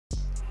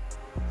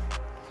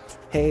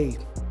Hey,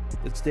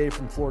 it's Dave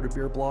from Florida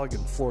Beer Blog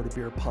and Florida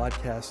Beer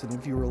Podcast, and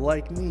if you were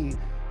like me,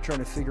 trying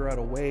to figure out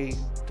a way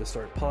to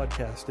start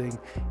podcasting,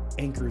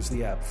 Anchor's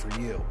the app for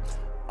you.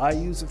 I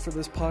use it for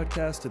this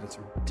podcast, and it's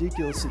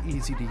ridiculously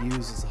easy to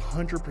use. It's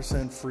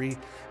 100% free,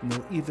 and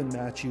they'll even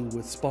match you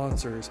with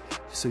sponsors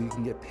so you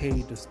can get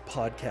paid to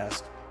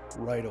podcast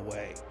right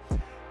away.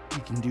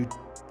 You can do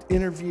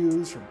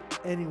interviews from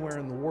anywhere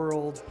in the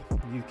world.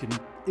 You can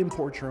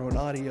import your own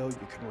audio.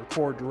 You can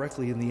record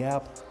directly in the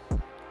app.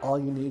 All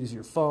you need is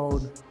your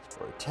phone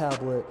or a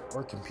tablet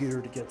or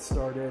computer to get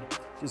started.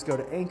 Just go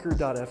to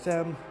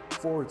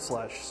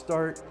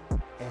anchor.fm/start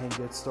and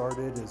get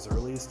started as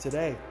early as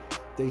today.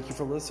 Thank you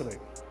for listening.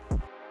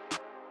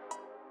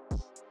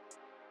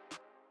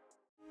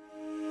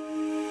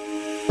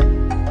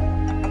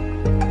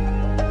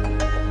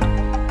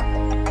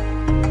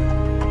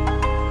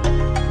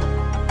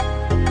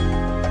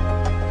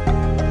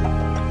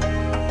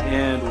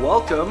 And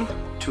welcome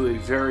to a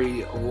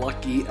very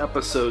lucky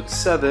episode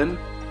 7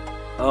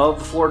 of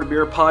the Florida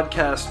Beer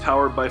Podcast,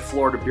 powered by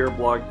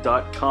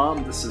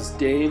FloridaBeerBlog.com. This is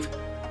Dave,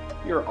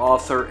 your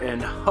author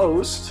and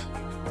host,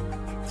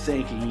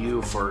 thanking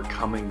you for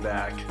coming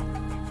back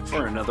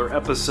for another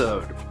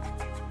episode.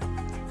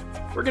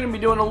 We're going to be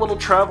doing a little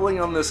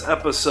traveling on this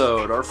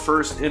episode. Our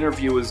first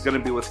interview is going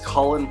to be with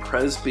Colin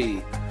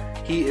Presby.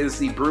 He is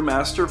the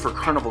brewmaster for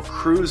Carnival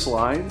Cruise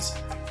Lines,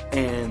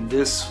 and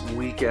this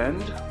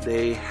weekend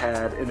they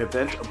had an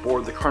event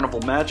aboard the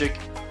Carnival Magic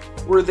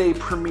where they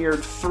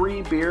premiered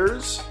 3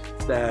 beers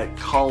that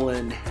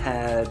Colin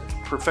had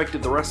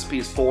perfected the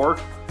recipes for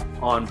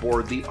on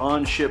board the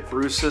on-ship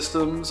brew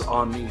systems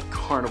on the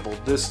Carnival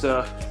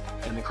Vista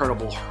and the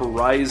Carnival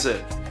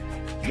Horizon.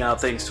 Now,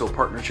 thanks to a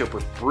partnership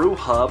with Brew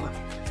Hub,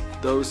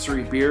 those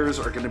 3 beers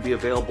are going to be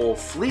available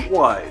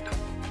fleet-wide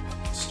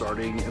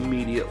starting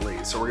immediately.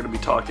 So we're going to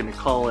be talking to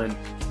Colin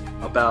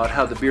about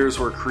how the beers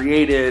were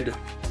created,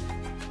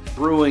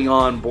 brewing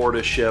on board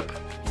a ship,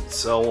 and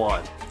so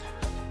on.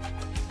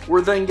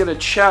 We're then going to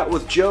chat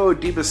with Joe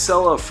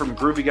DiBasella from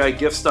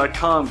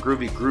GroovyGuyGifts.com,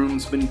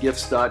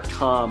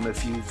 GroovyGroomsmanGifts.com.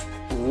 If you've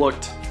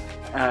looked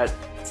at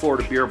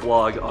Florida Beer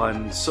Blog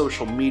on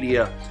social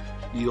media,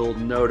 you'll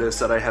notice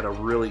that I had a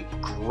really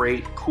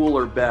great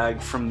cooler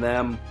bag from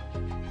them.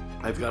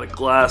 I've got a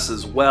glass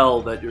as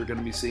well that you're going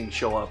to be seeing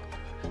show up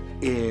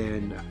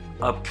in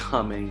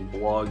upcoming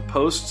blog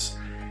posts.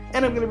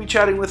 And I'm going to be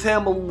chatting with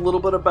him a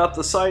little bit about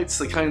the sites,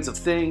 the kinds of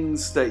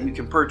things that you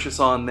can purchase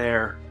on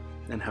there,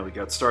 and how he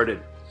got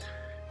started.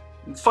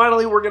 And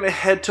finally, we're going to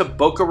head to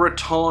Boca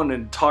Raton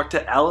and talk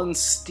to Alan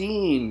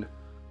Steen,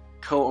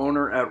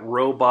 co-owner at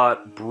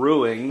Robot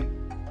Brewing,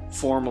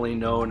 formerly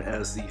known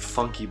as the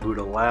Funky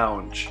Buddha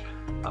Lounge.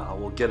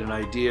 We'll get an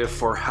idea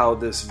for how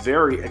this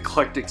very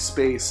eclectic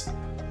space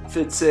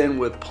fits in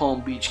with Palm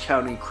Beach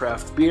County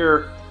craft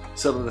beer,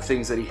 some of the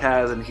things that he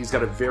has, and he's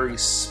got a very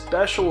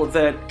special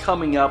event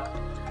coming up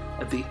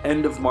at the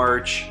end of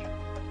March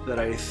that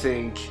I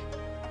think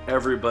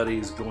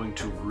everybody's going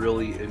to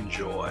really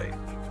enjoy.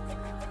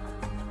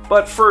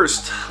 But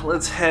first,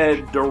 let's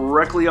head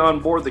directly on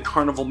board the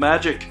Carnival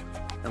Magic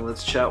and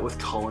let's chat with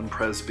Colin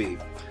Presby.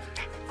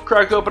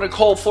 Crack open a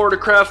cold Florida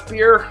craft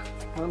beer.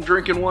 I'm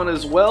drinking one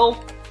as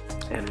well,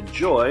 and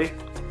enjoy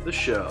the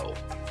show.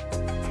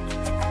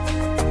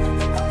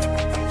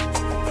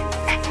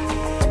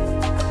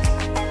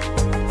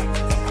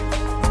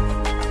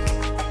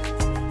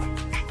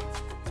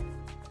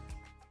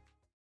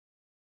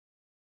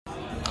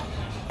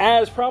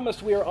 As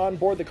promised, we are on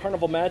board the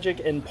Carnival Magic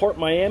in Port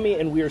Miami,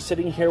 and we are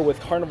sitting here with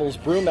Carnival's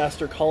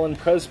brewmaster, Colin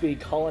Presby.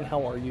 Colin,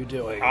 how are you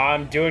doing?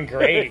 I'm doing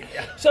great.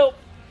 So,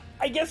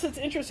 I guess it's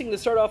interesting to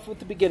start off with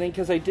the beginning,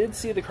 because I did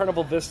see the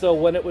Carnival Vista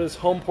when it was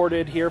home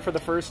ported here for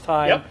the first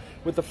time,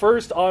 with the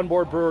first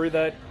onboard brewery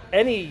that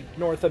any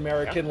North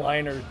American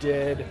liner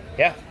did.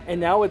 Yeah.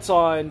 And now it's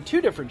on 2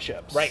 different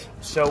ships. Right.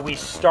 So we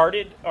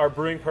started our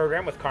brewing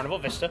program with Carnival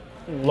Vista,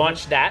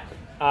 launched that.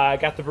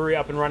 Got the brewery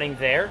up and running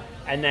there,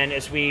 and then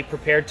as we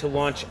prepared to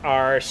launch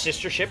our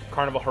sister ship,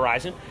 Carnival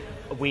Horizon,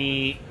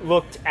 we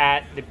looked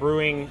at the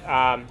brewing,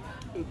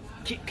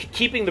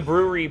 keeping the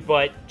brewery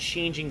but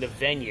changing the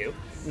venue.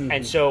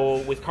 And so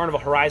with Carnival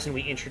Horizon,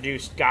 we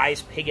introduced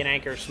Guy's Pig and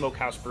Anchor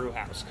Smokehouse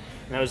Brewhouse.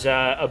 And that was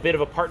a bit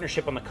of a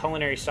partnership on the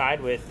culinary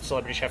side with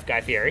celebrity chef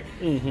Guy Fieri.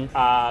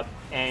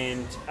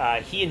 And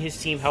he and his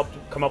team helped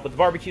come up with the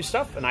barbecue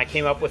stuff, and I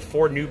came up with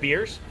 4 new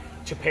beers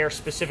to pair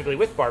specifically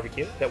with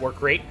barbecue that work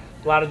great.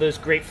 A lot of those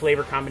great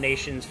flavor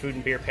combinations, food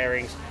and beer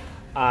pairings,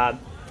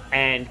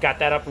 and got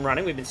that up and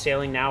running. We've been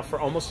sailing now for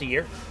almost a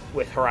year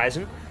with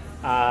Horizon.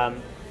 So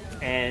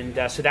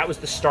that was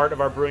the start of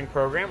our brewing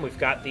program. We've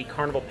got the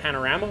Carnival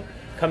Panorama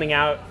coming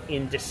out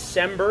in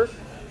December,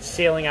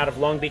 sailing out of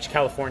Long Beach,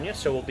 California.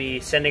 So we'll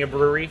be sending a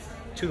brewery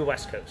to the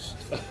West Coast.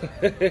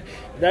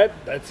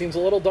 That seems a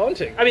little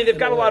daunting. I mean, they've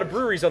got a lot of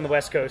breweries on the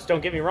West Coast,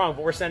 don't get me wrong,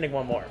 but we're sending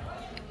one more.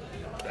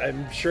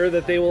 I'm sure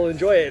that they will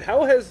enjoy it.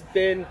 How has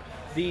been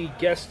the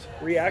guest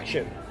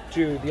reaction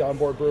to the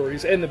onboard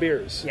breweries and the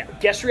beers? Yeah,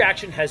 guest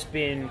reaction has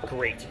been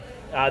great.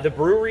 The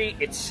brewery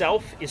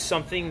itself is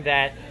something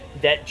that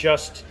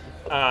just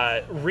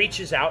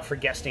reaches out for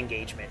guest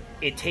engagement.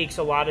 It takes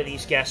a lot of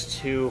these guests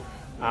who,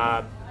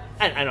 and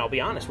I'll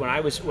be honest, when I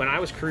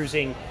was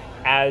cruising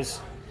as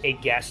a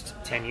guest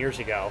 10 years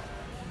ago,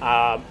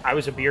 I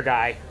was a beer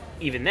guy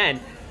even then,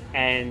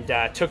 and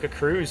took a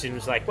cruise and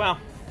was like, well,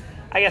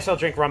 I guess I'll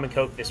drink rum and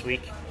Coke this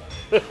week.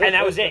 And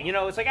that was it. You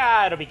know, it's like,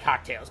 it'll be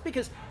cocktails.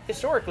 Because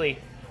historically,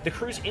 the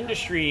cruise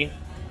industry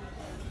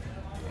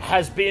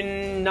has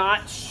been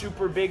not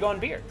super big on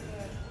beer.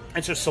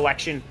 And so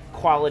selection,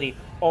 quality,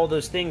 all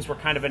those things were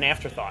kind of an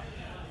afterthought.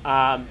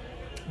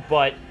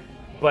 But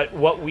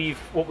what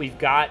we've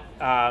got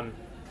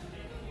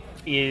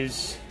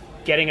is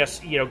getting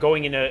us,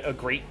 going in a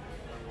great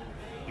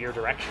beer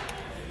direction.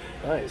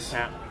 Nice.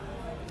 Yeah.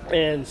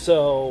 And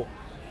so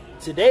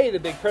today the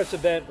big press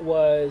event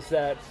was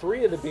that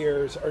 3 of the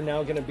beers are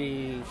now going to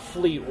be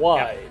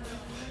fleet-wide. Yeah.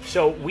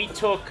 So we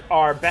took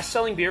our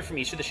best-selling beer from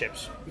each of the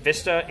ships.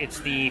 Vista, it's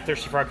the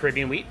Thirsty Frog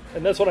Caribbean Wheat.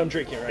 And that's what I'm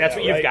drinking right now. That's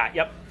what you've got,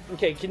 yep.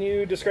 Okay, can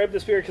you describe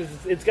this beer? Because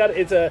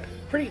it's a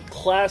pretty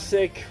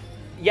classic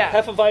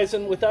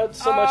Hefeweizen without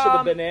so much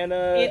of the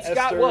banana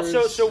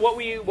esters. So what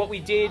we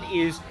did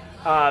is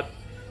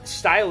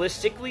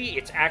stylistically,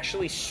 it's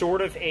actually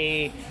sort of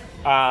a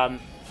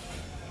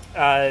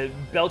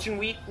Belgian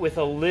wheat with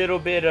a little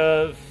bit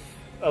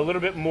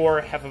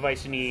more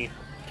Hefeweizen-y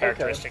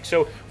characteristics.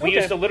 Okay. So we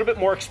used a little bit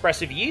more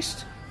expressive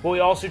yeast, but we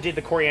also did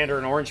the coriander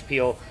and orange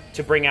peel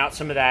to bring out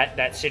some of that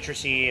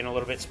citrusy and a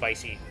little bit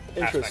spicy.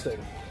 Interesting.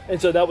 Aspect. And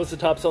so that was the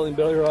top-selling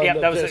beer on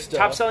that was Vista. the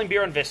top-selling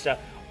beer on Vista.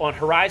 On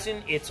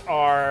Horizon, it's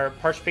our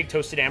Parched Pig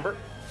Toasted Amber.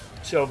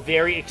 So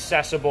very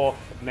accessible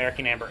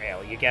American Amber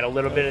Ale. You get a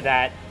little bit of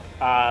that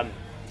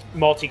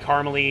malty,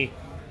 caramely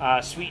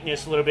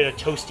sweetness, a little bit of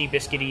toasty,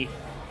 biscuity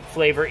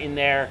flavor in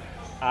there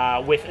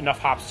with enough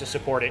hops to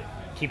support it,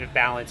 keep it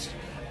balanced.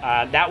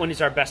 That one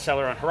is our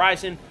bestseller on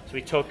Horizon. So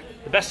we took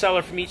the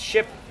bestseller from each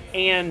ship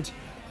and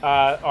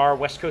our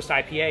West Coast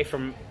IPA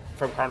from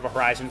Carnival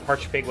Horizon,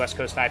 Parched Pig West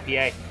Coast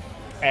IPA.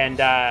 And,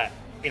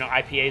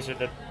 IPAs are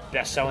the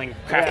best-selling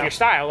craft beer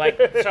style.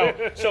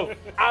 So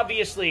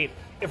obviously,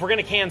 if we're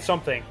going to can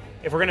something,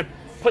 if we're going to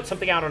put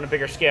something out on a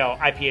bigger scale,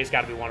 IPA's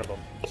got to be one of them.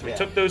 So we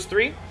took those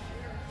 3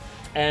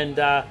 and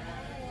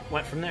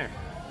went from there.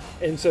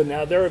 And so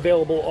now they're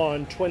available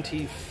on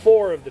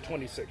 24 of the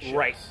 26 ships.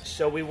 Right.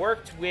 So we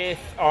worked with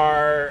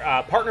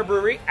our partner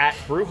brewery at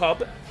Brew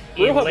Hub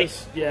in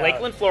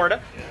Lakeland,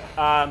 Florida.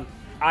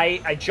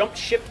 I jumped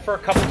ship for a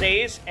couple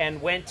days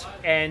and went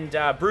and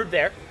brewed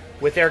there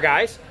with their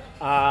guys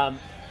on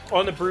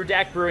the brew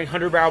deck, brewing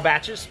 100-barrel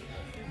batches.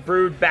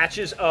 Brewed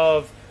batches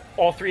of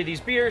all 3 of these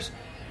beers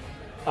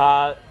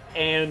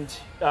and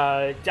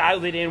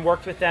dialed it in,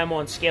 worked with them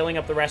on scaling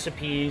up the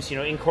recipes,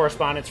 in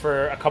correspondence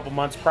for a couple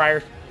months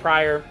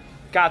prior,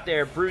 got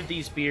there, brewed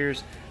these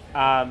beers.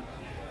 And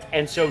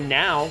so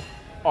now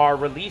our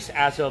release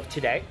as of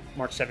today,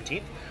 March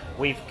 17th,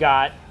 we've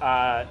got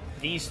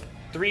these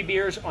 3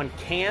 beers on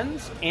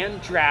cans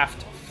and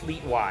draft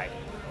fleet-wide.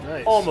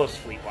 Nice. Almost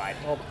fleet-wide.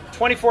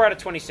 24 out of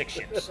 26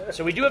 ships.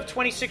 So we do have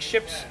 26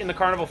 ships in the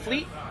Carnival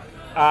fleet.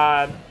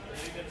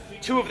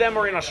 2 of them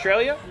are in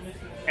Australia,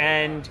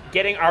 and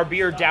getting our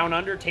beer down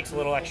under takes a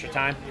little extra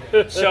time.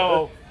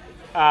 So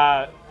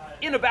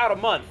in about a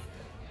month,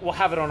 we'll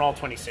have it on all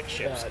 26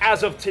 ships. Gotcha.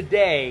 As of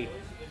today,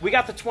 we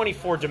got the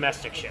 24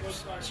 domestic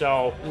ships.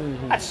 So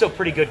that's still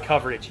pretty good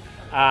coverage.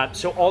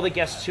 So all the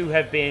guests who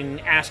have been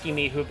asking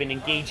me, who have been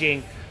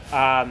engaging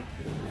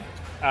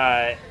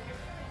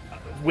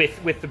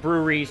with the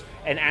breweries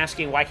and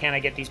asking why can't I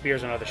get these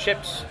beers on other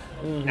ships,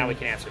 now we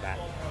can answer that.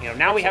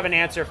 Now we have an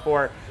answer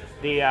for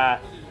the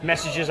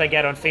messages I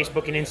get on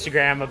Facebook and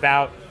Instagram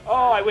about,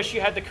 I wish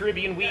you had the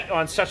Caribbean wheat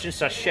on such and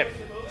such ship.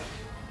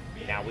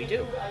 Now we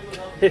do.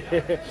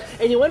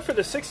 And you went for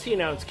the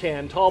 16-ounce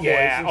can, tall boys,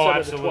 instead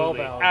of the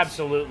 12-ounce.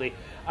 Absolutely.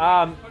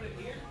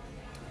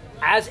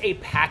 As a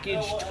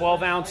package,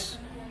 12 ounce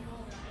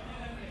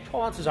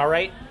is all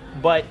right,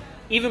 but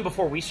even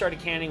before we started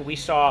canning, we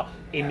saw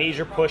a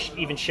major push,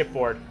 even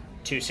shipboard,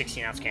 to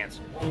 16-ounce cans.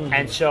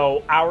 And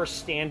so our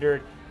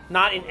standard,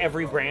 not in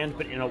every brand,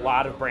 but in a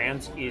lot of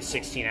brands, is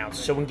 16-ounce.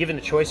 So when given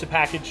the choice of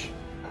package,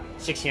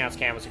 16-ounce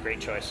can was a great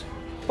choice.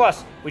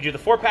 Plus, we do the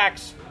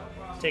 4-packs.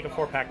 Take a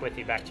 4-pack with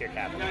you back to your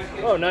cabin.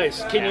 Oh,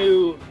 nice. Can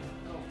you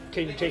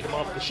take them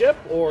off the ship,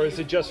 or is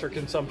it just for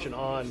consumption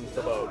on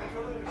the boat?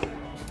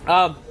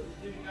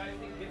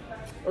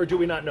 Or do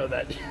we not know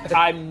that?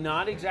 I'm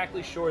not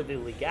exactly sure the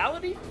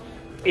legality.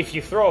 If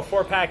you throw a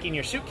 4-pack in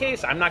your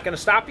suitcase, I'm not going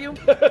to stop you.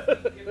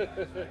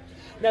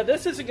 Now,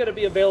 this isn't going to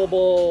be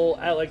available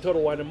at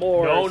Total Wine &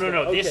 More. No.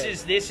 Okay.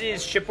 This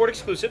is shipboard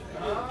exclusive,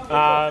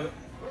 at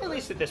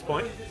least at this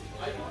point.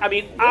 I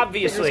mean,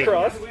 obviously,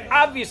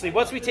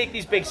 once we take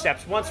these big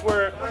steps, once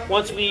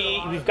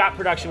we've got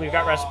production, we've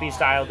got recipes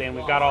dialed in,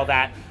 we've got all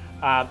that.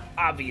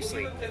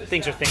 Obviously,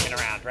 things are thinking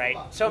around, right?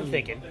 So I'm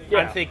thinking.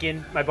 I'm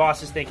thinking. My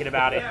boss is thinking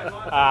about it.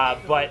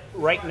 But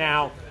right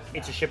now,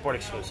 it's a shipboard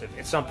exclusive.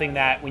 It's something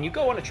that when you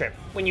go on a trip,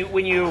 when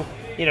you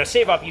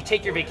save up, you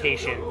take your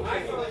vacation,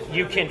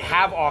 you can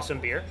have awesome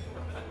beer,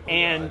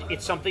 and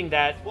it's something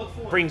that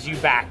brings you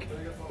back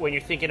when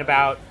you're thinking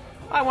about,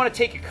 I want to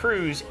take a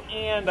cruise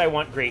and I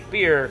want great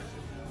beer,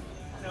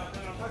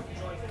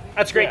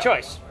 that's a great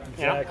choice.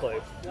 Exactly.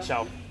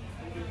 So.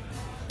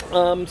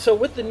 So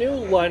with the new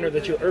liner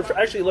that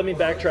actually let me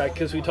backtrack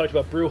because we talked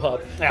about Brew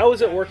Hub. Yeah. How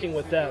is it working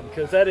with them?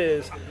 Because that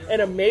is an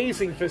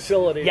amazing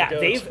facility. Yeah,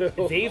 to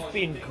go they've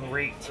been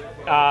great.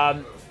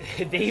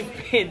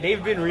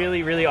 They've been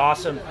really, really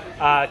awesome.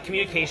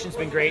 Communication's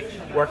been great.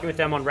 Working with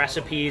them on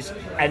recipes,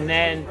 and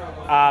then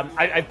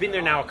I've been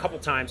there now a couple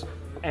times,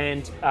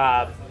 and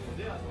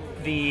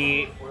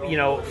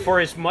for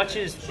as much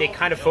as they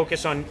kind of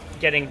focus on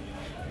getting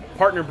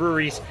partner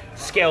breweries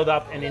scaled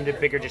up and into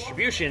bigger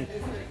distribution,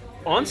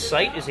 on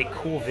site is a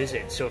cool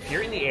visit. So if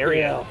you're in the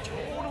area,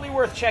 totally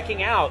worth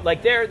checking out.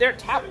 Like their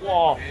tap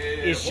wall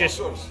is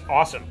just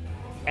awesome,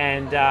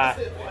 and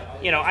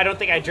I don't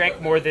think I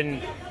drank more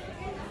than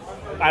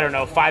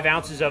 5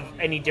 ounces of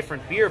any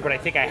different beer, but I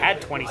think I had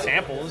 20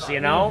 samples,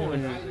 and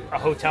a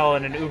hotel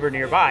and an Uber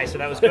nearby, so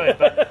that was good.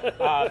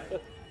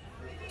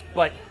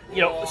 But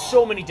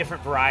so many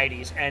different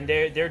varieties, and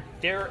they're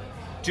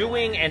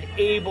doing and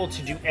able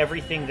to do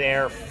everything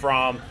there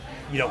from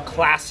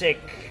classic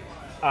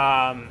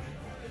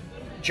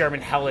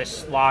German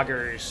Helles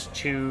lagers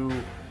to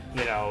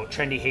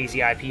trendy hazy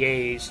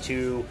IPAs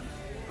to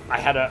I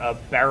had a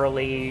barrel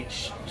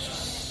aged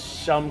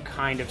some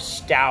kind of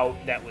stout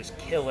that was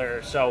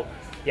killer. So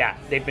yeah,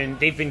 they've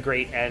been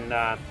great, and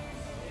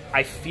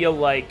I feel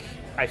like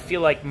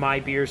my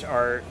beers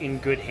are in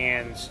good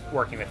hands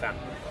working with them.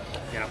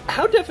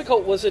 How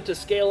difficult was it to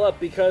scale up?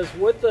 Because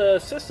with the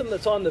system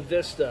that's on the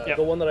Vista,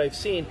 the one that I've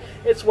seen,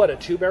 it's what, a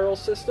 2-barrel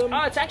system?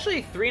 It's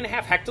actually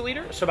 3.5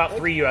 hectoliter, so about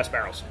 3 U.S.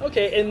 barrels.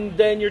 Okay, and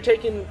then you're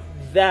taking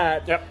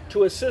that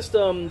to a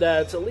system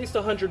that's at least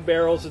 100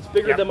 barrels. It's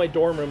bigger than my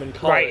dorm room in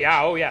college. Right,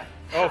 yeah, oh yeah.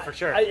 Oh, for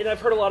sure. And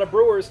I've heard a lot of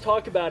brewers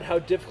talk about how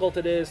difficult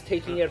it is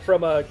taking it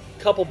from a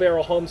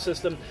couple-barrel home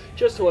system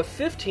just to a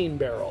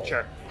 15-barrel.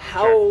 Sure.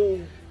 How...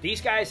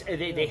 These guys,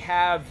 they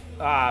have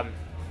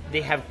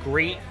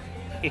great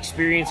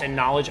experience and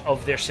knowledge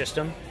of their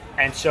system,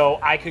 and so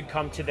I could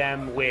come to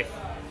them with,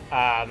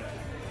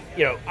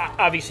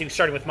 obviously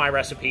starting with my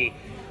recipe,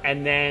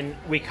 and then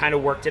we kind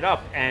of worked it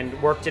up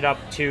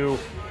to,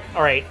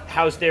 all right,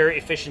 how's their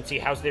efficiency,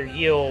 how's their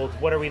yield,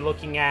 what are we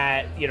looking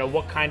at,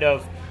 what kind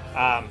of,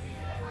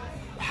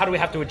 how do we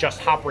have to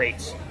adjust hop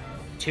rates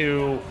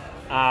to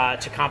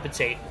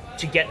compensate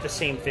to get the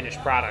same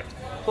finished product.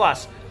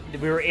 Plus,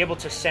 we were able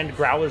to send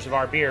growlers of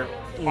our beer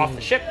off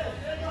the ship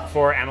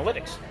for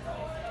analytics.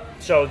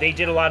 So they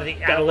did a lot of the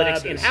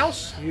analytics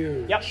in-house.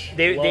 Huge. Yep.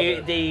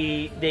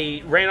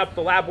 They ran up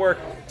the lab work,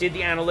 did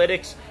the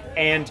analytics,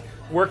 and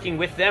working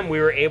with them, we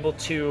were able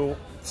to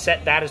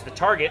set that as the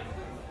target.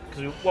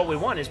 Because what we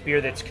want is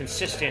beer that's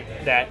consistent,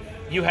 that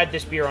you had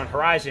this beer on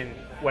Horizon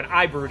when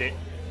I brewed it,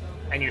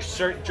 and you're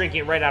drinking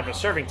it right out of a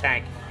serving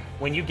tank.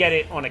 When you get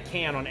it on a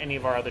can on any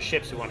of our other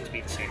ships, we want it to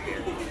be the same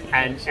beer.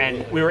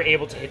 And we were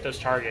able to hit those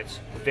targets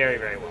very,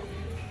 very well.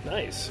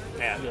 Nice.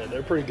 Yeah,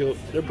 they're pretty good.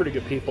 They're pretty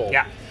good people.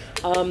 Yeah.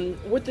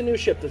 With the new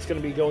ship that's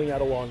going to be going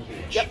out of Long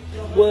Beach,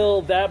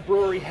 will that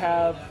brewery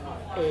have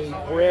a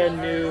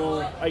brand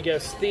new,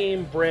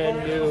 theme,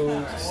 brand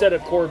new set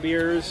of core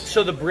beers?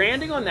 So the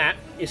branding on that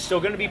is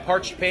still going to be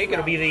Parched Pig.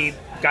 It'll be the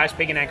Guy's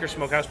Pig and Anchor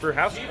Smokehouse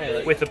Brewhouse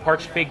with the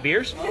Parched Pig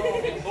beers.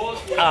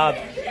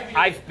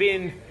 I've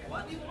been,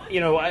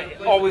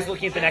 always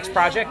looking at the next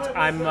project.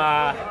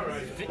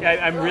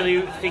 I'm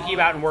really thinking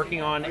about and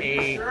working on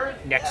a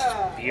next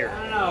beer,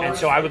 and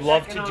so I would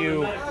love to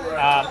do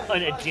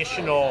an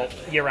additional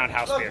year-round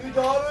house beer,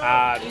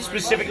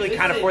 specifically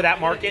kind of for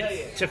that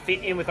market to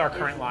fit in with our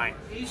current line.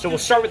 So we'll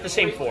start with the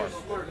same 4,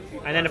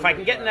 and then if I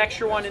can get an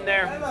extra one in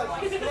there,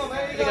 I think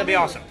that'd be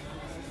awesome.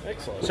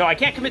 Excellent. So I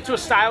can't commit to a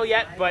style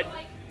yet, but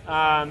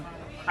I'm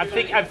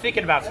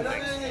thinking about some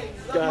things.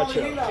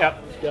 Gotcha.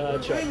 Yep.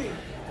 Gotcha.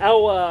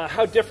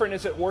 How different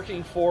is it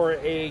working for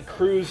a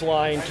cruise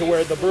line to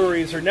where the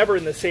breweries are never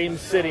in the same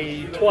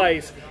city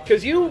twice?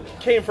 Because you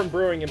came from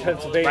brewing in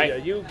Pennsylvania.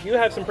 Right. You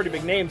have some pretty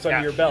big names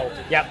under your belt.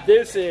 Yep.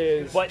 This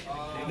is... But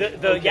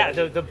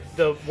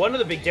the one of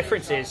the big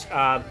differences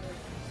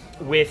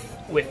with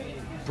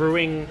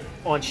brewing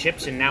on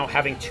ships and now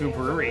having 2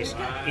 breweries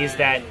is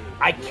that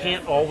I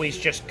can't always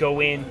just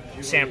go in,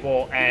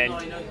 sample, and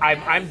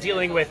I'm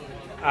dealing with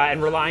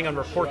and relying on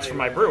reports from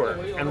my brewer.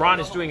 And Ron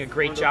is doing a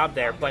great job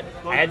there, but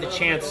I had the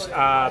chance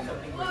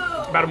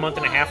about a month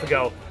and a half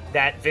ago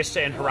that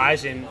Vista and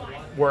Horizon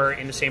were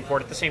in the same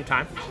port at the same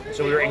time.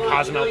 So we were in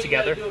Cozumel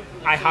together.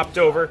 I hopped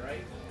over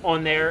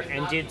on there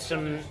and did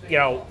some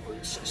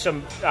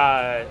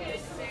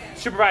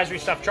supervisory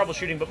stuff,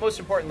 troubleshooting, but most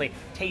importantly,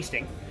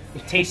 tasting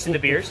the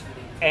beers,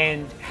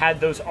 and had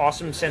those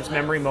awesome sense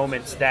memory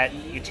moments that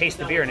you taste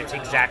the beer and it's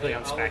exactly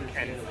on spec.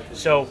 And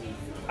so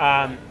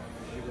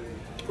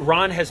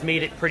Ron has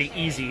made it pretty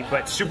easy,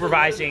 but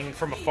supervising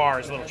from afar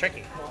is a little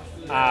tricky.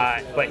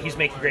 But he's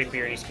making great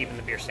beer and he's keeping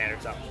the beer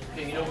standards up.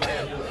 I'm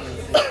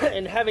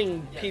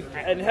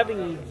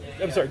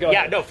sorry, go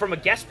ahead. Yeah, no, from a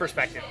guest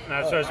perspective, so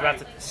I was about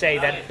to say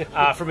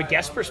that from a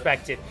guest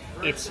perspective,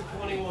 it's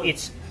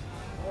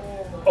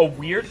a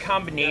weird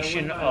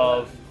combination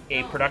of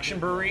a production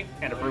brewery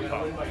and a brew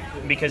pub.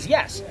 Because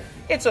yes,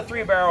 it's a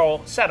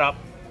 3-barrel setup.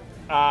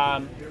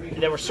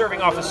 They were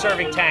serving off of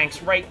serving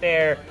tanks right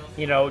there,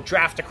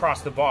 draft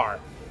across the bar.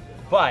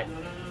 But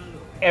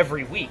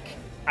every week,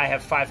 I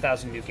have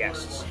 5,000 new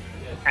guests.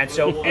 And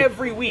so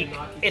every week,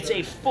 it's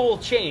a full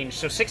change.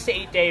 So 6 to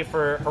 8 day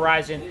for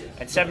Horizon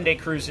and 7-day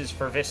cruises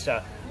for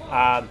Vista.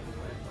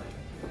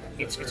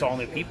 It's all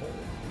new people.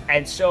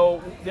 And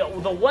so the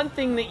one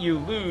thing that you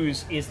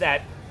lose is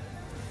that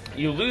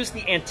you lose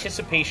the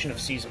anticipation of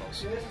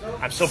seasonals.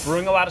 I'm still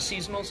brewing a lot of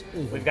seasonals.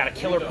 We've got a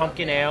killer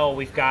pumpkin ale.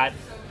 We've got,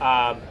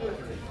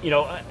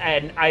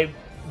 and I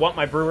want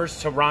my brewers,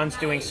 so Ron's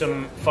doing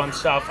some fun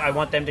stuff. I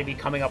want them to be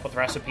coming up with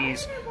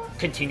recipes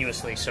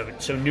continuously,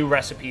 so new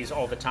recipes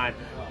all the time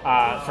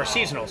for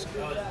seasonals.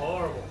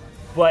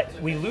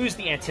 But we lose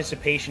the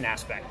anticipation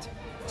aspect.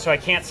 So I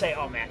can't say,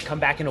 oh man, come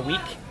back in a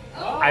week.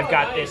 I've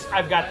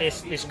got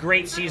this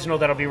great seasonal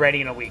that'll be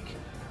ready in a week.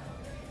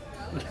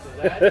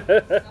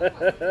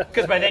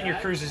 Because by then your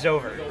cruise is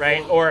over,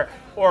 right? Or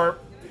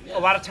a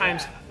lot of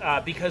times,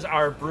 because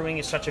our brewing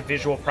is such a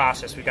visual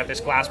process, we've got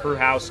this glass brew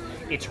house.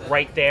 It's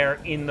right there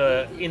in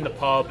the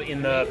pub,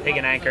 in the Pig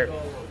and Anchor.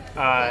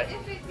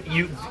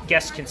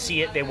 Guests can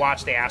see it. They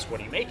watch. They ask, "What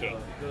are you making?"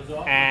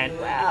 And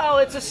well,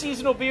 it's a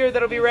seasonal beer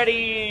that'll be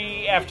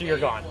ready after you're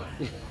gone.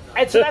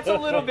 And so that's a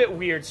little bit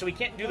weird. So we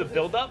can't do the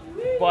build up,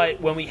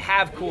 but when we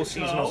have cool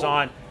seasonals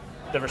on,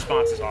 the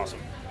response is awesome.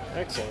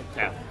 Excellent.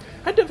 Yeah.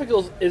 How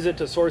difficult is it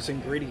to source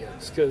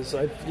ingredients? Because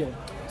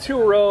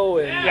two-row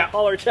and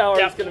Holler Tower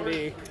is going to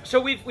be...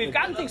 So we've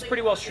gotten things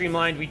pretty well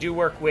streamlined. We do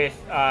work with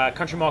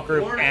Country Malt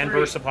Group and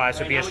Brewer Supply,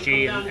 so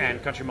BSG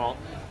and Country Malt.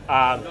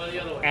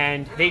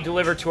 And they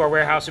deliver to our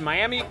warehouse in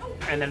Miami,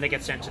 and then they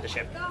get sent to the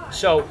ship.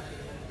 So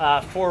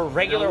for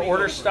regular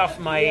order stuff,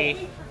 my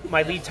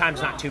lead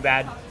time's not too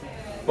bad.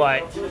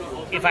 But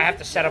if I have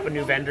to set up a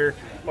new vendor,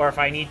 or if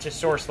I need to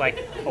source like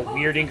a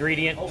weird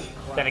ingredient,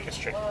 then it gets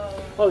tricky.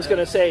 I was going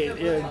to say,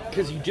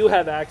 because you do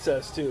have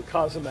access to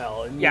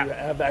Cozumel, and you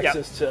have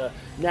access to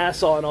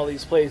Nassau and all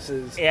these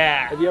places.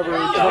 Yeah. Have you ever?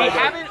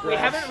 We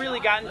haven't really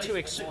gotten to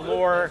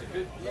explore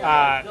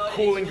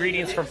cool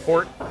ingredients from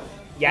port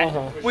yet.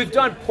 Uh-huh. We've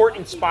done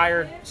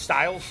port-inspired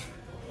styles,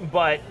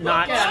 but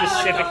not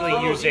specifically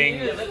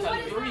using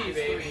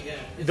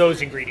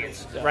those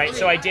ingredients, right?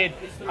 So I did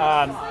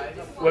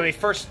when we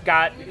first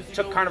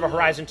took Carnival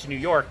Horizon to New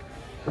York.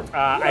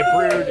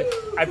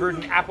 I brewed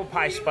an apple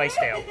pie spiced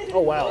ale. Oh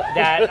wow!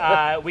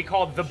 That we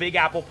called the Big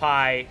Apple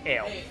Pie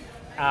Ale.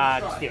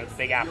 The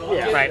Big Apple,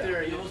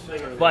 right?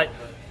 But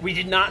we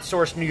did not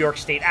source New York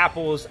State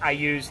apples. I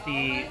used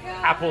the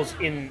apples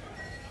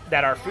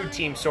that our food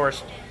team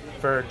sourced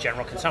for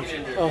general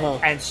consumption,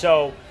 and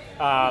so.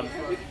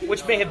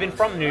 Which may have been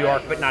from New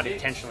York, but not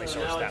intentionally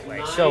sourced that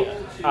way. So,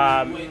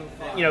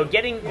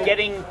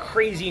 getting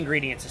crazy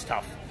ingredients is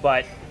tough.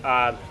 But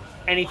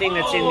anything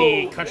that's in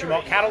the Country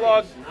Malt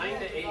catalog,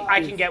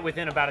 I can get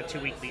within about a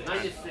 2-week lead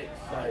time.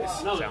 Nice.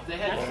 So.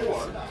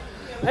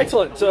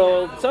 Excellent.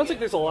 So, it sounds like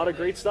there's a lot of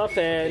great stuff.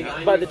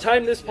 And by the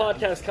time this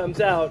podcast comes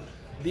out,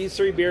 these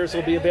 3 beers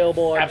will be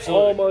available on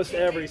almost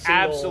every single...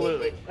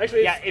 Absolutely.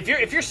 Actually,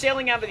 if you're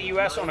sailing out of the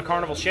U.S. on a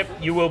Carnival ship,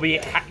 you will be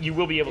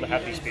able to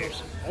have these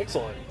beers.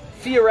 Excellent.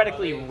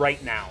 Theoretically,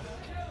 right now.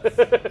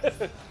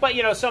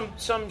 But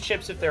some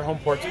ships, if they're home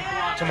ports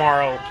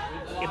tomorrow,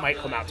 it might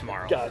come out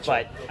tomorrow. Gotcha.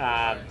 But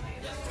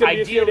it's going to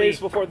be a few days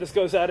before this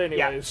goes out, anyways.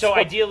 Yeah. So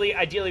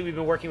ideally, we've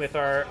been working with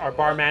our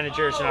bar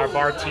managers and our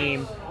bar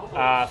team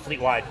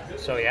fleet-wide.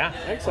 So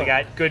excellent. We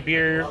got good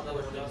beer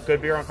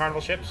on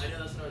Carnival ships.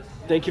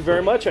 Thank you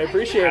very much. I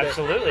appreciate it.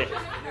 Absolutely.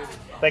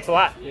 Thanks a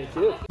lot. Thank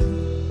you.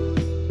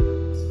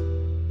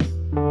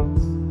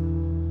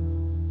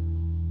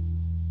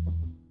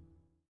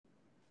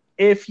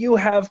 If you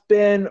have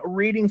been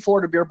reading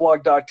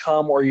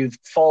FloridaBeerBlog.com or you've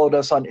followed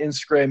us on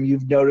Instagram,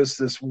 you've noticed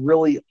this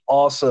really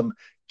awesome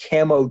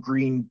camo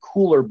green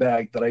cooler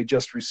bag that I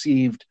just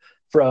received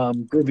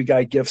from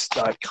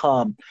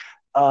GroovyGuyGifts.com.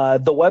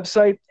 The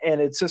website and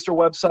its sister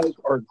website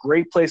are a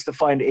great place to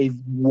find a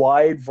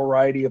wide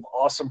variety of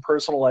awesome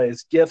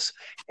personalized gifts.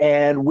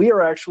 And we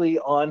are actually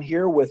on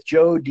here with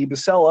Joe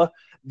DiBasella,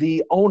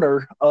 the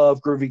owner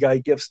of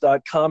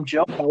GroovyGuyGifts.com.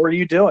 Joe, how are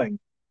you doing?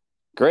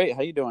 Great.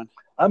 How you doing?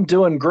 I'm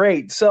doing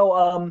great.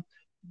 So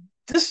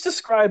this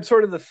describes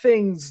sort of the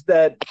things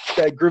that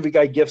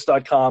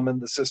GroovyGuyGifts.com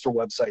and the sister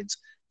websites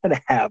kind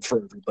of have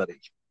for everybody.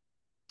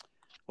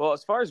 Well,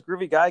 as far as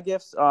Groovy Guy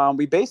Gifts,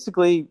 we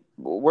basically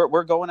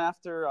we're going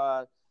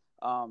after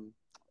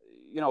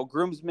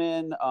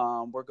groomsmen.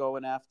 We're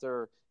going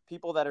after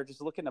people that are just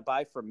looking to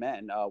buy for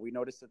men. We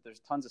noticed that there's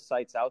tons of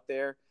sites out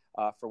there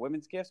for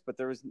women's gifts, but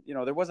there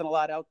wasn't a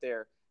lot out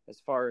there as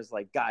far as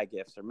like guy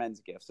gifts or men's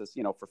gifts, as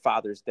for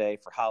Father's Day,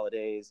 for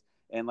holidays,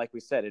 and like we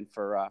said, and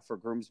for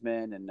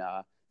groomsmen and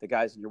the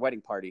guys in your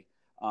wedding party.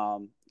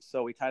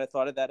 So we kind of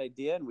thought of that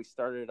idea and we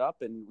started it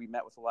up, and we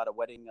met with a lot of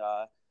wedding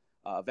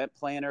event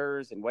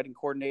planners and wedding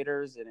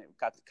coordinators, and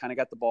it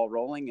got the ball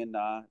rolling, and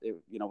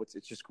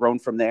it's just grown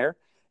from there.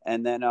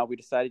 And then we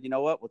decided, you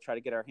know what, we'll try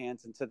to get our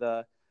hands into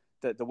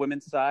the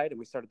women's side, and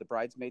we started the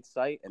bridesmaid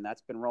site, and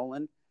that's been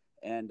rolling.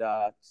 And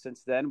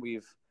since then,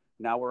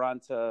 we're on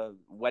to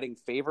wedding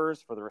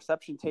favors for the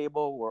reception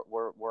table.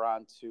 We're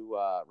on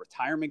to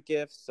retirement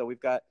gifts. So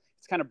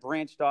it's kind of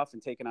branched off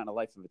and taken on a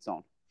life of its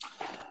own.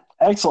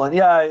 Excellent.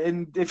 Yeah.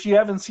 And if you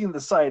haven't seen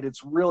the site,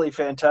 it's really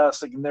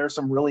fantastic. And there's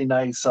some really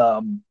nice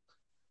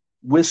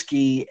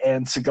whiskey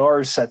and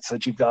cigar sets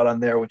that you've got on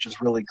there, which is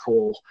really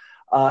cool.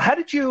 How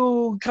did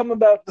you come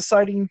about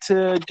deciding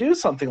to do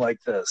something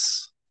like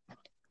this?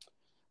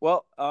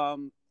 Well,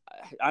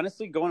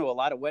 honestly, going to a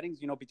lot of weddings,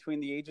 between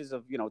the ages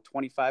of,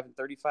 25 and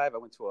 35, I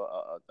went to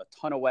a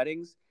ton of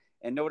weddings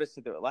and noticed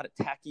that there were a lot of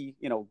tacky,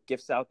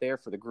 gifts out there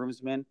for the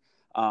groomsmen.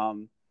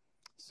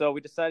 So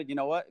we decided, you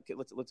know what,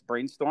 let's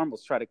brainstorm.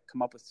 Let's try to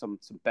come up with some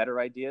better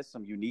ideas,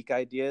 some unique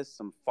ideas,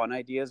 some fun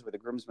ideas where the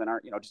groomsmen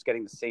aren't, just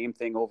getting the same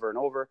thing over and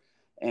over,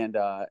 and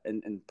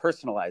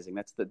personalizing.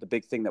 That's the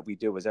big thing that we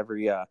do. Is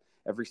every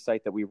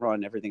site that we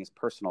run, everything is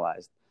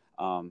personalized.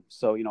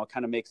 So it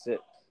kind of makes it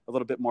a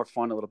little bit more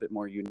fun, a little bit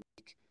more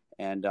unique,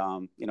 and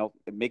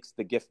it makes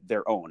the gift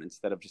their own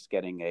instead of just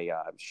getting a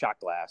shot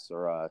glass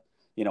or a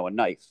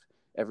knife.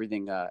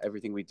 Everything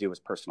we do is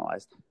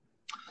personalized.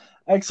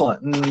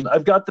 Excellent. And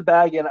I've got the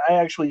bag, and I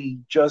actually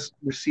just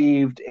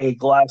received a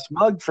glass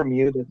mug from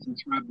you that's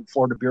described at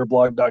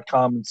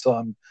FloridaBeerBlog.com. And so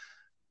I'm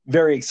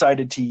very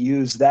excited to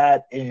use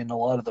that in a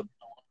lot of the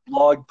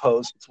blog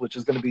posts, which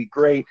is going to be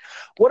great.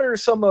 What are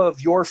some of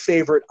your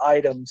favorite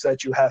items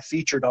that you have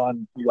featured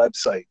on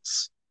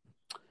websites?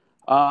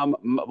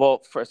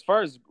 Well, as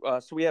far as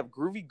so we have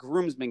Groovy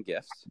Groomsmen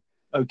Gifts.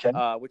 Okay.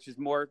 Which is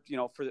more,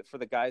 for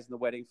the guys in the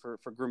wedding for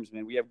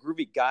groomsmen. We have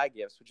Groovy Guy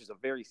Gifts, which is a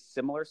very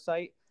similar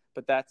site,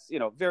 but that's,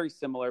 very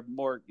similar,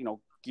 more,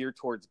 geared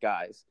towards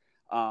guys.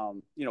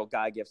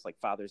 Guy gifts like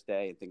Father's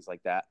Day and things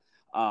like that.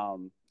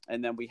 And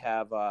then we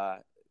have,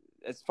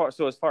 as far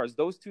as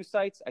those two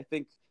sites, I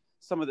think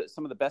some of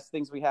the best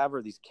things we have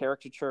are these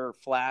caricature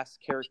flasks,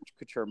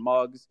 caricature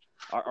mugs.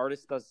 Our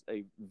artist does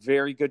a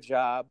very good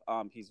job.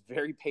 He's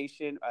very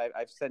patient.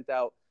 I've sent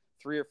out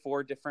 3 or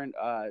 4 different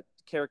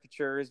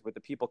caricatures with the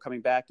people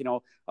coming back, you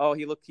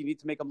need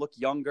to make them look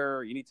younger,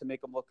 or you need to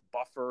make them look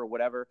buffer or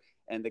whatever.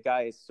 And the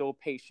guy is so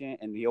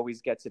patient, and he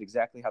always gets it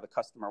exactly how the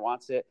customer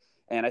wants it.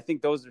 And I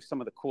think those are some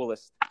of the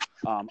coolest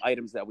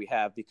items that we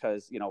have,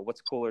 because,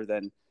 what's cooler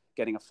than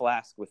getting a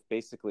flask with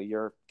basically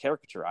your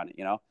caricature on it,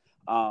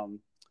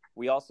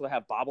 We also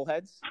have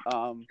bobbleheads,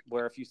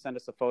 where if you send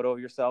us a photo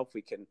of yourself,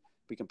 we can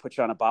put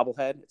you on a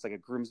bobblehead. It's like a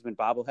groomsman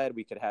bobblehead.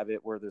 We could have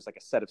it where there's like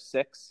a set of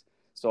 6.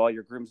 So all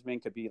your groomsmen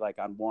could be like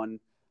on one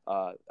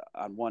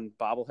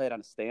bobblehead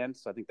on a stand.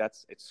 So I think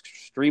it's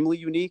extremely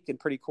unique and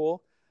pretty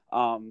cool.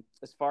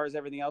 As far as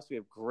everything else, we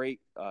have great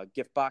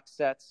gift box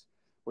sets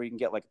where you can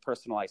get like a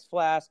personalized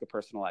flask, a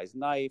personalized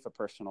knife, a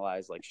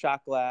personalized like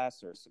shot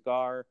glass or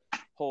cigar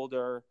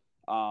holder.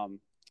 And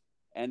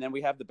then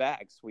we have the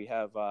bags. We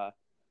have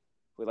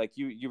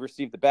you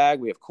received the bag.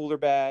 We have cooler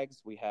bags.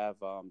 We have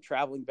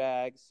traveling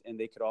bags, and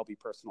they could all be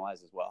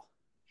personalized as well.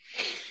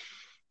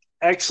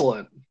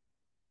 Excellent.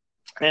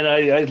 And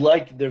I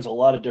like, there's a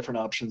lot of different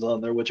options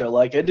on there, which I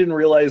like. I didn't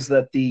realize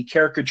that the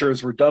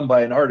caricatures were done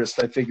by an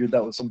artist. I figured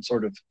that was some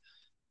sort of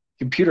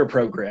computer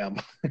program.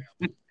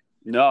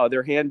 No,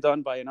 they're hand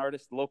done by an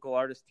artist, local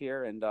artist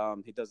here. And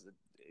he does,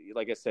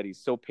 like I said,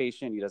 he's so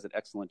patient. He does an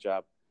excellent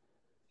job.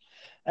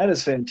 That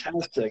is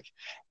fantastic.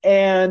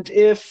 And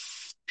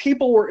if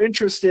people were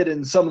interested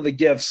in some of the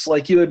gifts,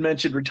 like you had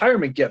mentioned,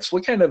 retirement gifts,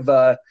 what kind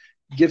of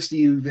gifts do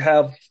you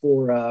have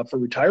for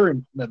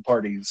retirement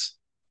parties?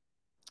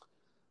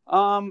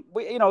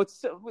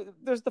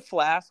 There's the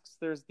flasks,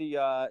 there's the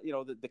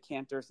the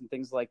canters and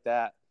things like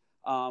that.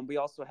 We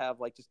also have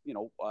like just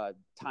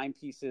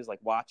timepieces like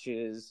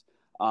watches,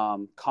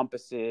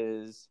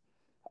 compasses,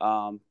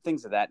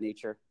 things of that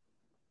nature,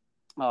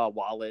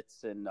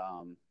 wallets, and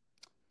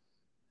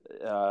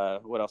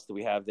what else do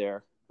we have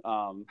there?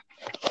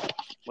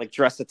 Like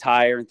dress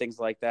attire and things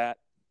like that,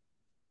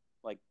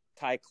 like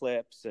tie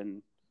clips,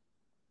 and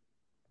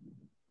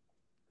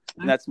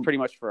that's pretty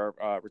much for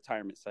our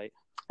retirement site.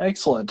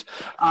 Excellent.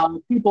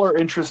 People are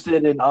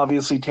interested in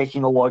obviously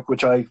taking a look,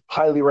 which I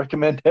highly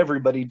recommend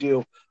everybody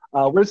do.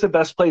 Where's the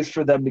best place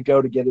for them to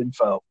go to get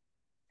info?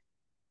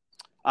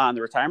 On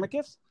the retirement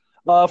gifts?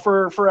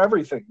 For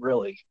everything,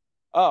 really.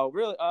 Oh,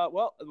 really?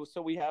 Well,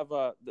 so we have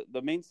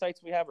the main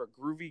sites we have are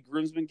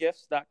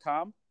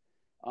groovygroomsmengifts.com.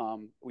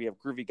 We have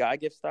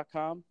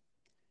groovyguyGifts.com.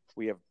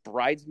 We have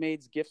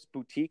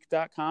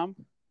bridesmaidsgiftsboutique.com.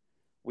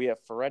 We have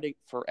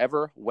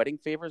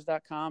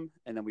foreverweddingfavors.com,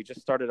 and then we just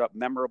started up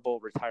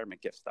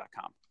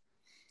memorableretirementgifts.com.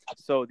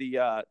 So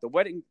the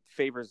wedding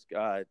favors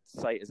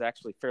site is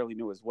actually fairly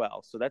new as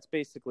well. So that's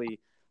basically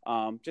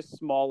just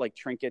small like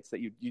trinkets that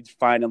you'd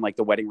find on like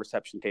the wedding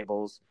reception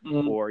tables,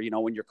 or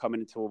when you're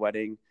coming into a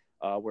wedding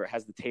where it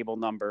has the table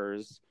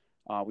numbers.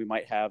 We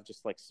might have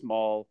just like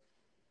small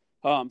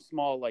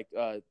like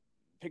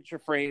picture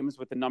frames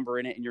with the number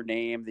in it and your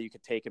name that you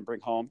could take and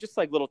bring home, just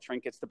like little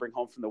trinkets to bring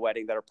home from the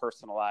wedding that are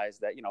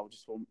personalized, that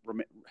just will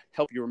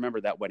help you remember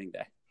that wedding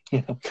day.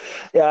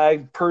 Yeah,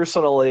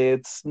 personally,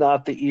 it's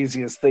not the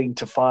easiest thing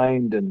to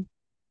find and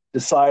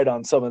decide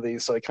on some of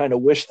these. So I kind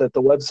of wish that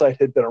the website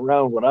had been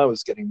around when I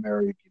was getting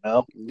married, you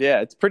know?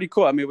 Yeah, it's pretty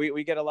cool. I mean,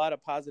 we get a lot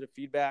of positive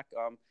feedback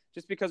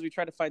just because we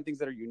try to find things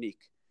that are unique.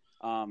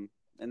 And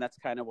that's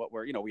kind of what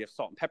we have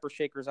salt and pepper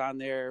shakers on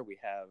there. We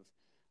have,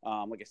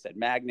 like I said,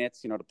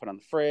 magnets, to put on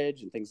the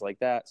fridge and things like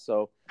that.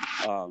 So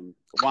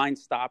wine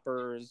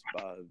stoppers,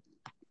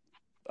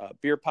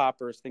 beer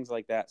poppers, things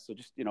like that. So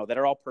just, that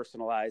are all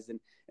personalized. And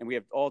we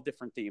have all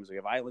different themes. We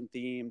have island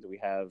themed. We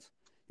have,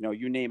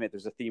 you name it,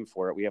 there's a theme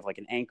for it. We have like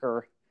an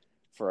anchor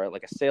for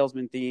like a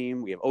salesman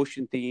theme. We have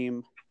ocean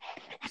theme.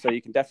 So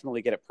you can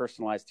definitely get it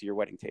personalized to your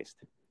wedding taste.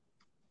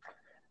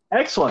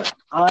 Excellent.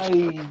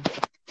 I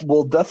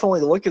will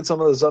definitely look at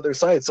some of those other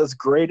sites. That's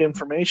great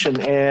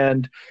information.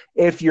 And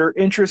if you're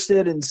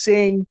interested in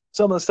seeing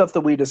some of the stuff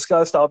that we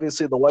discussed,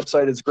 obviously the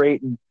website is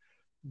great. And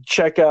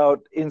check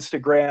out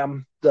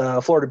Instagram,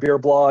 the Florida Beer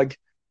Blog,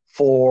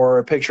 for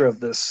a picture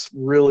of this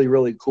really,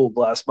 really cool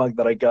glass mug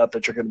that I got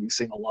that you're going to be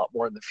seeing a lot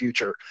more in the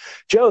future.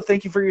 Joe,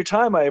 thank you for your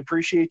time. I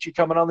appreciate you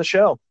coming on the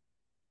show.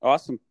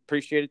 Awesome.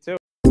 Appreciate it too.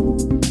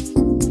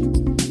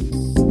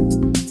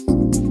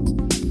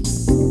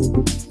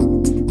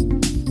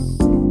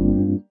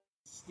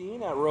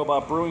 Steen at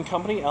Robot Brewing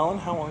Company. Ellen,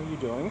 how are you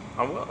doing?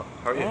 I'm well.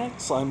 How are you?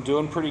 Excellent. I'm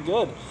doing pretty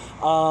good.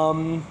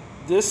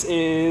 This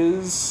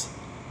is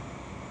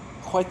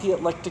quite the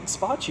eclectic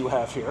spot you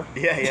have here.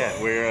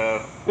 Yeah.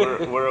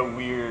 We're a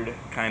weird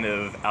kind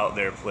of out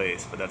there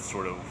place, but that's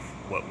sort of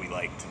what we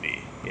like to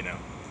be,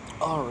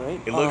 All right.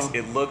 It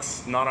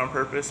looks not on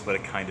purpose, but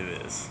it kind of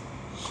is.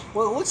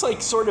 Well, it looks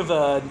like sort of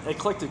an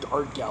eclectic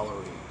art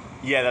gallery.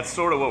 Yeah, that's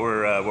sort of what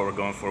we're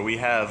going for. We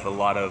have a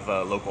lot of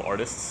local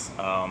artists,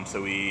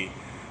 so we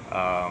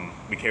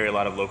carry a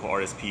lot of local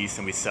artist piece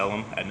and we sell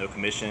them at no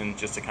commission,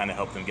 just to kind of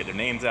help them get their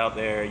names out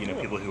there.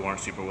 People who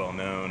aren't super well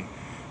known.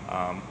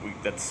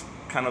 That's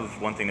kind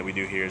of one thing that we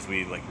do here is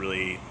we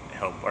really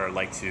help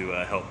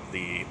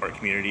the art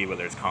community,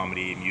 whether it's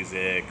comedy,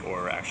 music,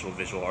 or actual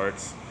visual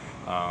arts.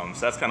 So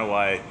that's kind of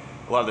why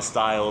a lot of the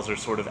styles are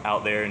sort of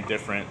out there and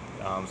different,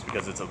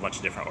 because it's a bunch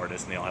of different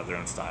artists and they all have their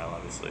own style,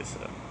 obviously. So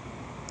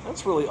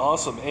that's really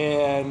awesome.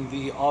 And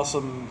the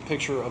awesome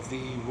picture of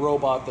the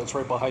robot that's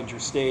right behind your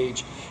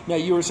stage. Now,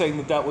 you were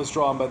saying that was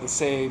drawn by the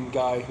same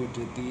guy who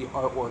did the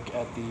artwork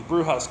at the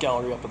Brewhouse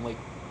Gallery up in Lake...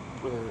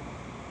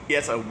 Yeah,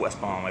 it's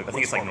West Palm. I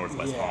think it's like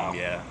Northwest Palm.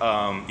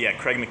 Yeah.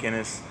 Craig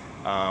McInnes.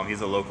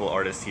 He's a local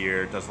artist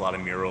here. Does a lot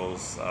of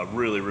murals.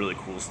 Really, really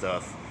cool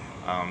stuff.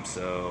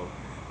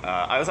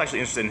 I was actually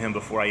interested in him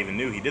before I even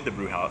knew he did the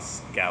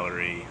Brewhouse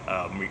Gallery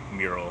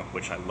mural,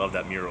 which I love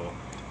that mural.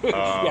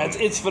 Yeah,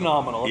 it's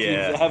phenomenal. If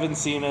you haven't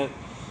seen it,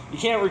 you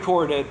can't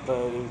record it,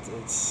 but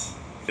it's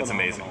phenomenal. It's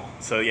amazing.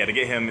 So yeah, to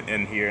get him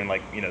in here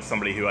and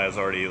somebody who I was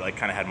already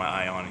kind of had my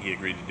eye on, he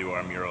agreed to do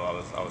our mural.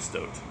 I was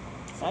stoked.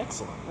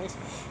 Excellent.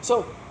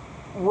 So,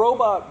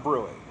 Robot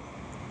Brewing.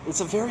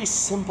 It's a very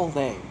simple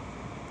name,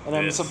 and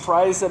I'm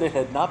surprised that it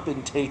had not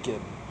been taken.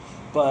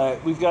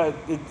 But we've got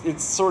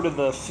it's sort of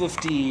the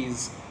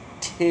 50s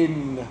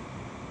tin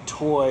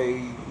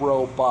toy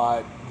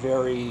robot,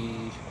 very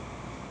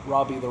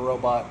Robbie the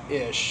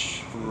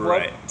Robot-ish.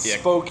 Right. What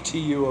spoke to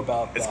you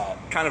about that?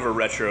 It's kind of a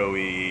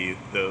retro-y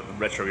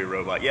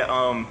robot.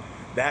 Yeah.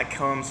 That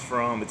comes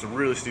from. It's a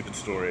really stupid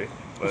story.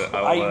 But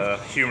I'll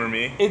humor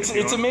me.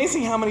 It's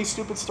amazing how many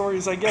stupid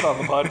stories I get on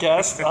the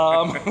podcast.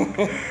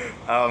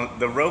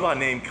 The robot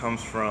name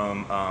comes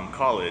from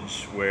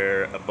college,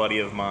 where a buddy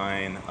of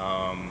mine,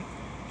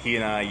 he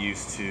and I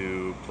used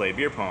to play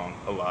beer pong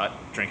a lot,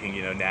 drinking,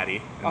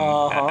 natty,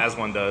 as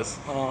one does.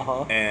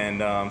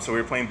 And so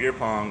we were playing beer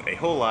pong a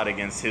whole lot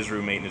against his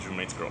roommate and his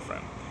roommate's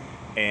girlfriend.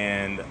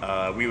 And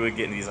we would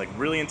get in these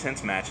really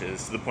intense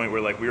matches to the point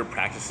where we were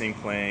practicing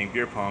playing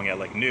beer pong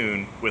at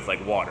noon with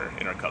water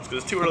in our cups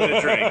because it's too early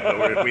to drink,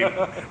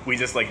 but we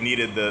just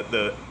needed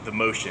the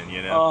motion,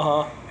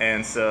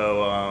 And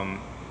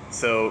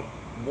so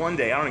one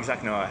day, I don't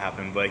exactly know how it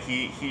happened, but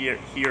he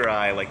or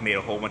I made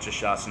a whole bunch of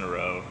shots in a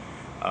row.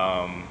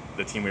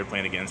 The team we were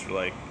playing against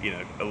were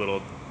a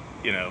little,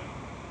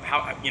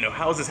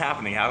 how is this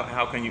happening?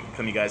 How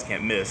come you guys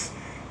can't miss?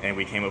 And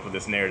we came up with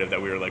this narrative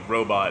that we were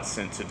robots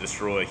sent to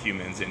destroy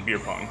humans in beer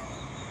pong.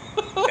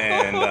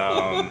 And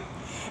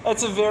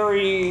that's a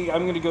very,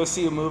 I'm going to go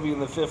see a movie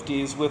in the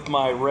 50s with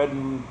my red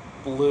and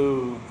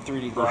blue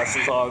 3D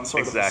glasses on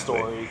sort of a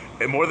story.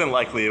 And more than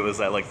likely it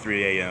was at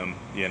 3 a.m.,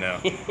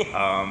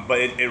 But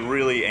it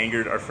really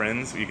angered our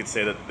friends. You could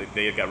say that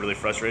they got really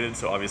frustrated,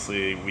 so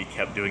obviously we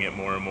kept doing it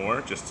more and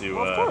more just to,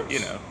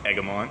 egg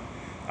them on.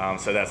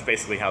 So that's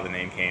basically how the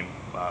name came,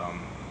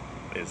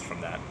 is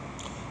from that.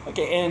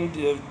 Okay, and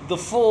the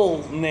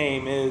full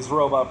name is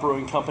Robot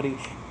Brewing Company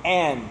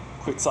and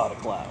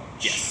Quixotic Lounge.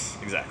 Yes,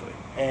 exactly.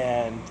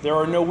 And there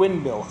are no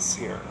windmills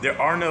here.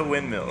 There are no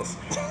windmills.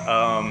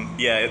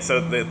 So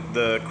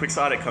the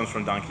Quixotic comes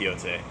from Don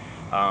Quixote,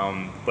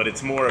 but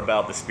it's more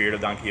about the spirit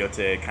of Don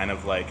Quixote, kind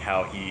of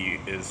how he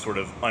is sort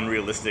of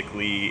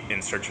unrealistically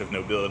in search of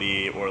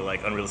nobility, or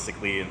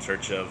unrealistically in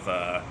search of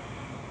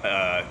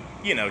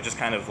just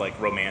kind of like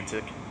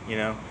romantic,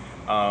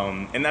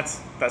 and that's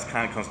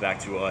kind of comes back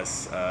to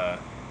us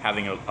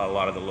having a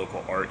lot of the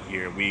local art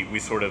here. We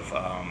sort of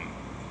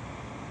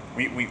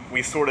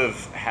we sort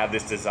of have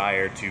this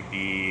desire to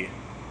be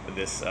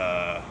this.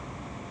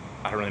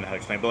 I don't really know how to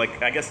explain it, but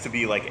like I guess to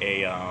be like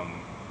a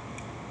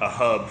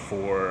hub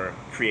for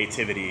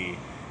creativity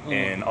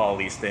and all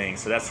these things.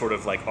 So that's sort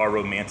of like our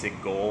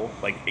romantic goal.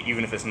 Like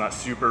even if it's not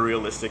super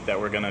realistic that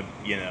we're gonna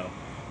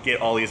get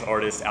all these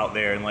artists out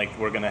there and like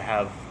we're gonna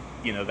have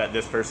that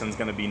this person's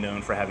gonna be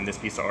known for having this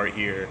piece of art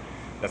here.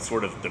 That's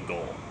sort of the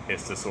goal,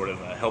 is to sort of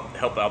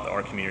help out the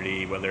art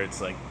community, whether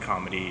it's like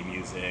comedy,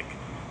 music,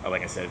 or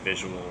like I said,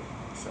 visual.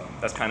 So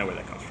that's kind of where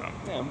that comes from.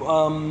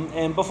 Yeah,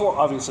 and before,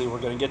 obviously, we're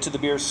going to get to the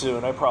beer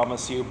soon, I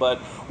promise you, but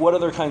what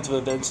other kinds of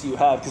events do you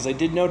have? Because I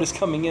did notice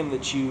coming in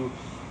that you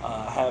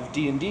have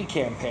D&D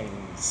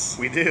campaigns.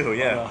 We do,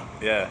 yeah.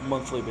 On a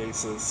monthly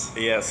basis.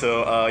 Yeah,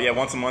 so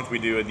once a month we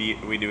do a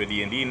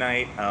D&D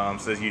night.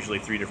 So there's usually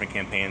 3 different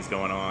campaigns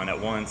going on at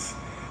once.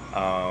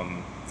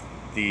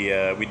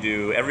 We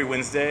do every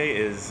Wednesday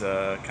is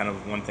kind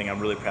of one thing I'm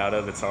really proud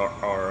of. It's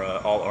our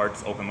all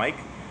arts open mic.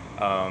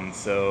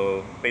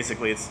 So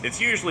basically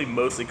it's usually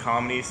mostly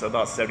comedy, so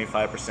about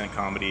 75%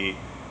 comedy,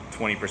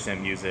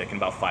 20% music, and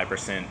about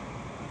 5%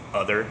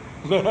 other,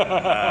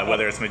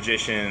 whether it's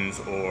magicians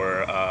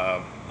or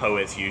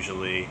poets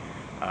usually,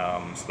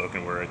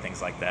 spoken word,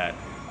 things like that.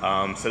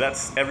 So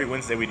that's every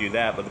Wednesday we do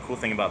that, but the cool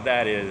thing about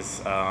that is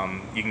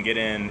you can get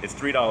in, it's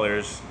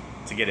 $3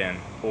 to get in,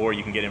 or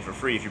you can get in for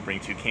free if you bring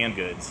 2 canned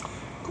goods.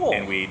 Cool.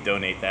 And we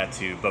donate that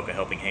to Boca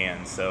Helping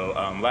Hands. So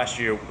last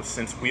year,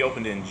 since we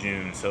opened in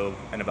June, so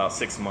in about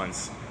 6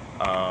 months,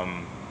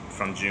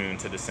 from June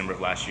to December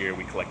of last year,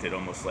 we collected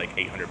almost like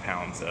 800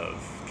 pounds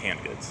of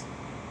canned goods.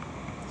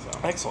 So.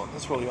 Excellent.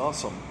 That's really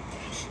awesome.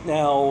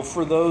 Now,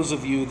 for those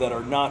of you that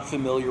are not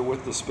familiar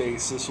with the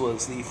space, this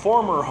was the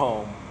former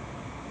home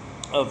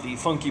of the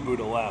Funky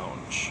Buddha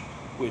Lounge,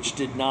 which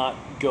did not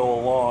go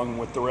along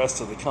with the rest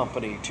of the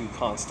company to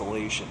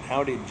Constellation.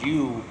 How did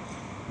you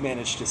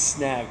manage to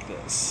snag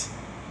this?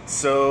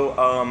 So,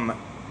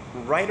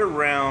 right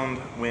around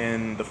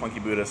when the Funky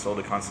Buddha sold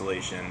to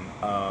Constellation,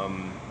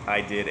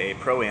 I did a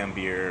Pro-Am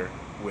beer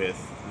with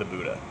the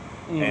Buddha.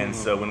 Mm-hmm. And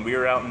so when we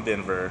were out in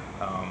Denver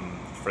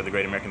for the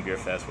Great American Beer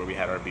Fest, where we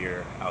had our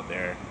beer out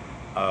there,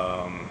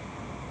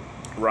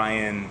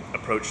 Ryan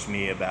approached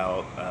me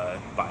about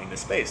buying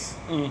this space.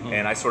 Mm-hmm.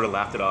 And I sort of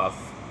laughed it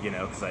off,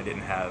 because I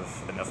didn't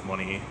have enough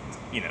money.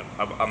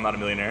 I'm not a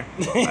millionaire.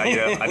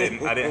 I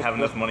didn't have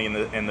enough money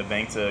in the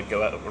bank to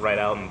go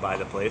out and buy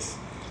the place.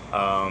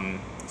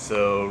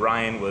 So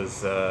Ryan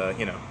was,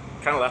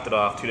 kind of laughed it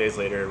off. 2 days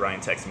later,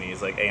 Ryan texted me.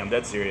 He's like, "Hey, I'm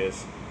dead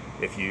serious.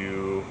 If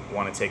you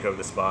want to take over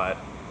the spot,"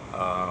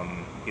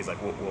 he's like,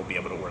 we'll be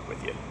able to work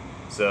with you.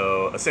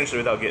 So essentially,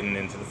 without getting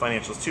into the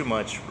financials too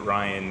much,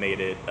 Ryan made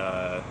it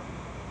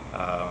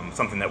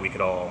something that we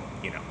could all,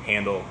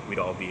 handle. We'd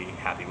all be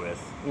happy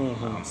with.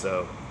 Mm-hmm.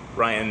 So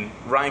Ryan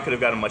could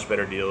have got a much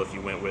better deal if you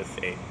went with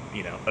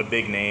a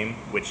big name,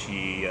 which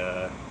he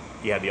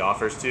had the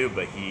offers to,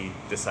 but he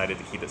decided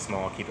to keep it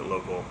small, keep it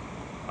local,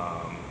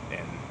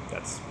 and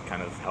that's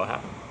kind of how it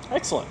happened.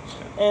 Excellent.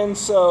 Yeah. And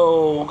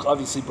so,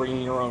 obviously,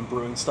 bringing your own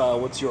brewing style.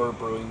 What's your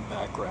brewing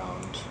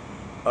background?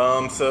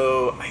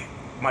 So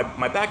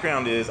my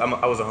background is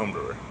I was a home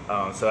brewer.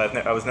 So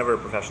I was never a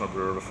professional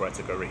brewer before I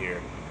took over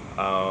here.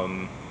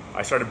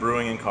 I started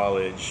brewing in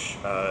college,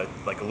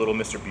 like a little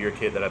Mr. Beer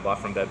kit that I bought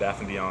from Bed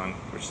Bath & Beyond,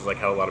 which is like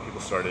how a lot of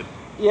people started.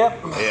 Yep.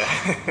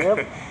 Yeah.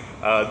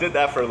 Yep. Did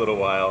that for a little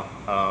while,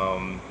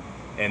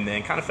 and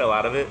then kind of fell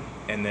out of it.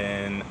 And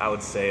then I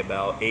would say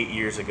about 8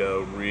 years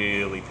ago,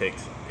 really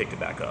picked it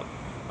back up,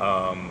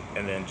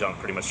 and then jumped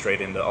pretty much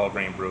straight into all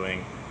grain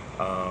brewing,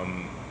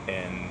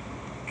 and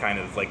kind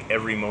of like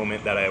every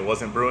moment that I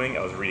wasn't brewing,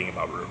 I was reading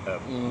about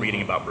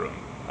brewing.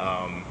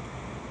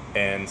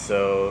 And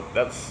so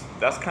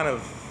that's kind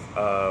of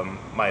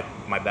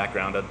my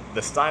background.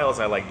 The styles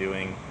I like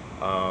doing,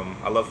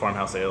 I love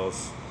farmhouse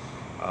ales.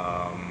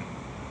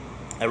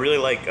 I really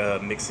like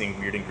mixing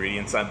weird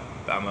ingredients. I'm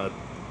a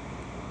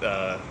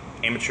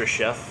amateur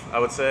chef, I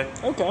would say.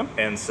 Okay.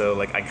 And so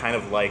like I kind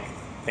of like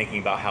thinking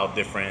about how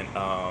different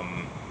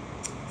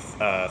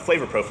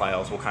flavor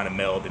profiles will kind of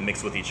meld and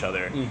mix with each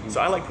other. Mm-hmm.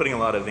 So I like putting a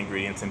lot of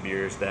ingredients in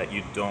beers that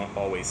you don't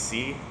always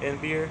see in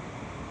beer.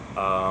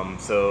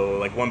 So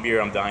like one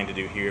beer I'm dying to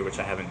do here, which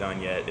I haven't done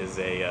yet, is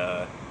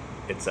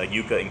it's a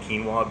yucca and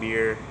quinoa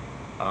beer.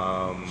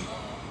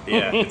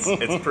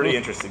 It's pretty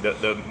interesting.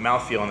 The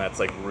mouthfeel on that's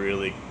like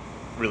really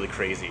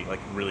crazy, like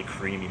really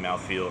creamy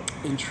mouthfeel.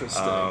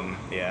 Interesting.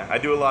 I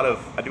do a lot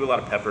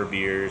of pepper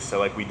beers. So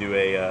like we do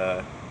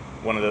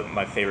one of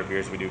my favorite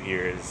beers we do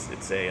here is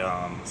it's a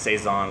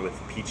saison with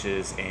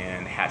peaches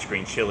and hatch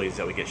green chilies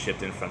that we get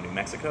shipped in from New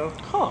Mexico.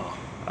 Huh.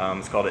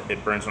 It's called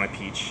It Burns When I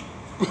Peach.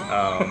 So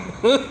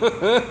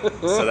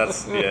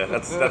that's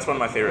one of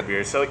my favorite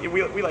beers. So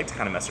we like to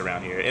kind of mess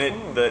around here.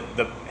 And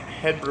the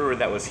head brewer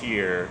that was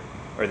here,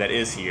 or that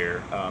is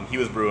here, he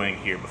was brewing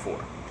here before.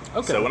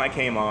 Okay. So when I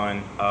came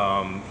on,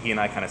 he and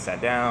I kind of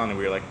sat down and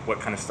we were like, what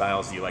kind of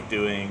styles do you like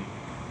doing?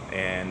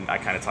 And I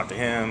kind of talked to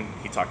him,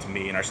 he talked to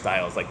me, and our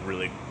styles like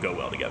really go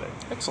well together.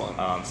 Excellent.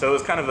 So it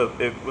was kind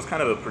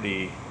of a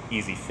pretty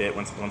easy fit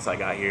once I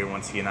got here.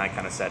 Once he and I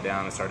kind of sat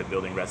down and started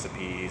building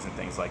recipes and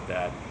things like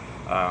that.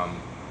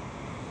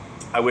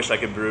 I wish I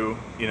could brew,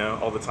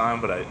 all the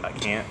time, but I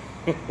can't.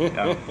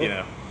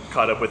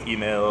 Caught up with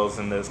emails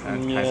and those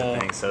kinds of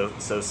things.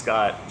 So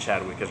Scott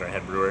Chadwick is our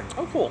head brewer.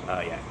 Oh, cool.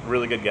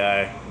 Really good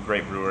guy,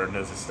 great brewer,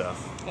 knows his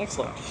stuff.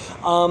 Excellent.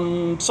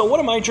 So what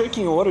am I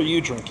drinking and what are you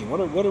drinking?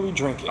 What are we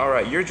drinking? All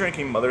right, you're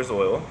drinking Mother's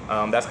Oil.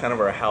 That's kind of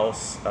our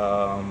house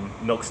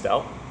milk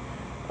stout.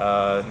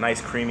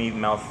 Nice creamy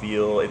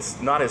mouthfeel.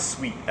 It's not as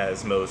sweet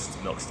as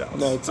most milk stouts.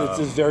 No, it's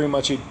very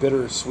much a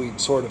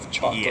bittersweet sort of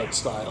chocolate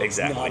style.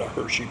 Exactly. It's not a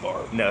Hershey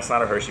bar. No, it's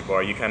not a Hershey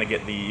bar. You kind of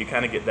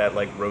get that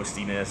like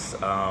roastiness,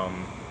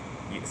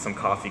 some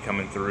coffee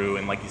coming through,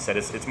 and like you said,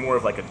 it's more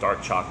of like a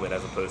dark chocolate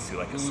as opposed to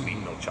like a sweet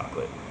milk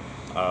chocolate.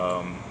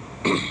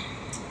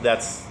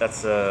 That's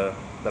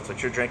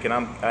what you're drinking.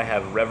 I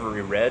have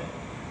Reverie Red,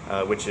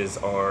 which is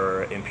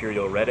our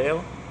Imperial Red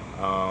Ale.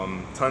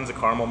 Tons of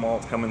caramel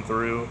malts coming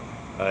through.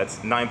 It's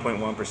 9.1%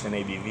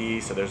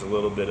 ABV, so there's a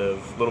little bit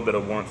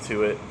of warmth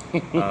to it.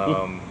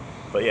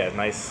 But yeah,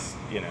 nice.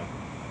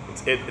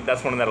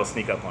 That's one that'll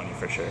sneak up on you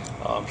for sure.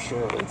 I'm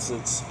sure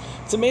it's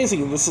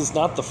amazing. This is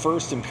not the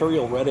first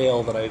Imperial Red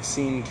Ale that I've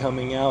seen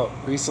coming out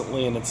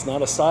recently, and it's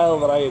not a style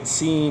that I had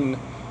seen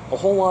a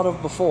whole lot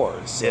of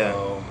before. So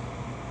yeah.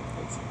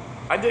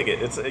 I dig it.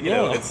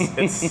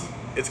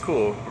 It's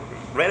cool.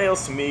 Red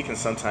ales to me can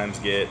sometimes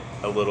get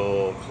a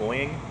little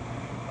cloying.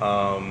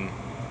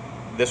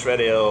 This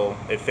red ale,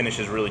 it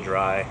finishes really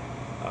dry,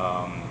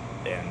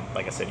 and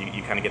like I said,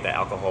 you kind of get that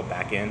alcohol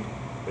back end,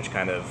 which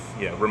kind of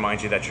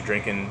reminds you that you're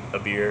drinking a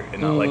beer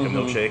and not like a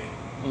milkshake.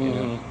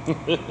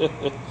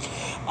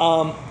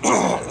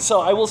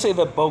 So I will say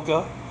that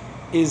Boca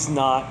is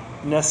not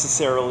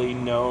necessarily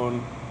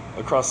known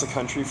across the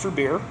country for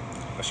beer.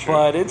 That's true.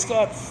 But it's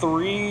got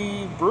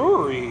 3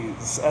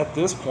 breweries at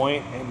this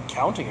point, and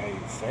counting, I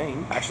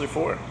think. Actually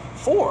 4.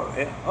 4?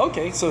 Yeah.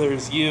 Okay, so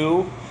there's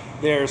you,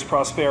 there's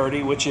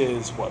Prosperity, which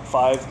is,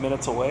 5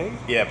 minutes away?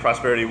 Yeah,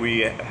 Prosperity, we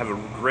have a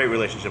great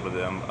relationship with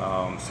them.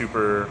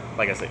 Super,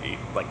 like I said,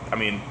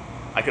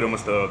 I could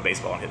almost throw a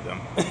baseball and hit them.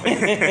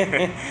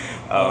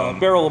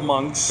 Barrel of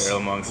Monks. Barrel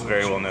of Monks,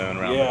 very well known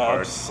around the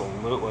parts. Yeah,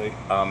 absolutely.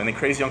 And then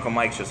Crazy Uncle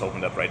Mike's just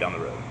opened up right down the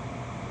road.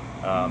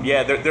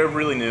 They're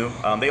really new.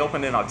 They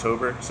opened in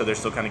October, so they're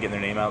still kind of getting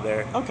their name out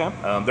there. Okay.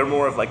 They're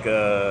more of like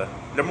a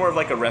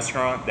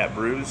restaurant that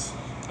brews,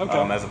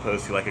 as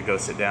opposed to like a go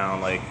sit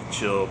down like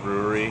chill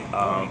brewery.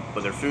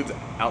 But their food's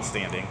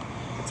outstanding.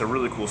 It's a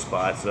really cool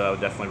spot, so I would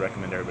definitely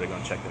recommend everybody go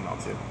and check them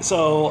out too.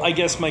 So I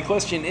guess my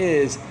question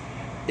is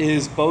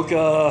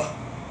Boca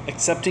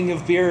accepting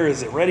of beer?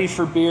 Is it ready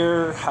for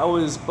beer? How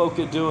is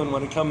Boca doing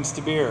when it comes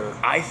to beer?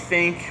 I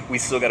think we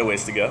still got a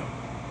ways to go.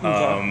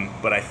 Okay.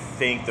 But I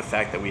think the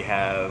fact that we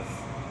have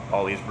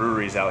all these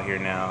breweries out here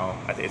now,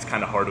 I think it's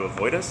kind of hard to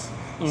avoid us.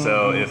 Mm-hmm.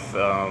 So if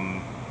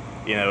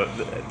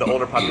the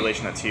older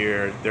population that's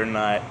here, they're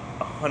not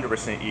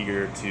 100%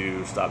 eager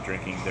to stop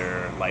drinking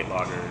their light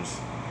lagers.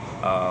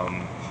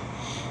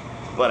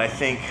 But I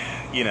think,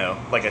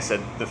 like I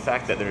said, the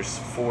fact that there's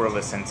 4 of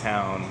us in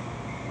town,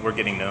 we're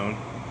getting known,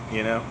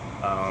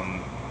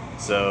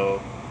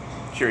 so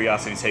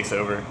curiosity takes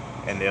over.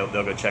 And they'll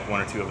go check 1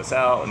 or 2 of us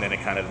out, and then it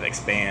kind of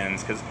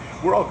expands because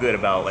we're all good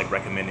about like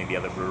recommending the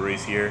other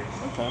breweries here.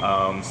 Okay.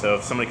 So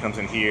if somebody comes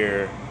in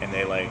here and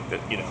they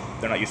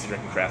they're not used to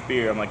drinking craft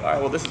beer, I'm like, all right,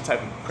 well, this is the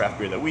type of craft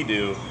beer that we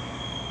do.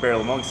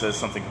 Barrel of Monks says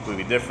something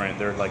completely different.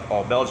 They're like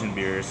all Belgian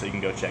beers, so you can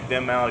go check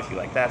them out if you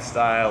like that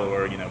style.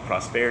 Or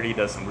Prosperity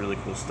does some really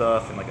cool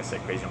stuff, and like I said,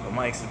 Crazy Uncle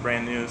Mike's is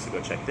brand new, so go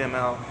check them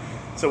out.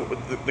 So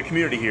the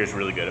community here is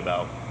really good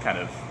about kind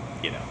of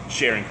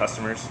sharing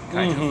customers,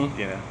 kind of.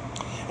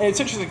 And it's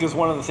interesting because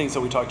one of the things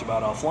that we talked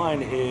about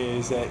offline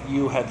is that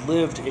you had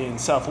lived in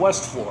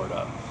Southwest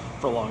Florida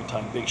for a long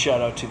time. Big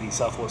shout out to the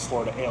Southwest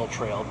Florida Ale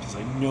Trail because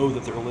I know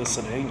that they're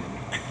listening.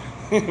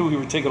 And we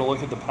were taking a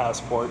look at the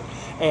passport,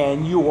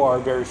 and you are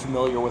very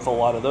familiar with a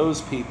lot of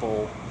those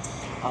people.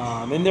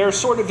 And they're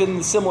sort of in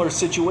a similar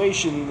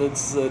situation.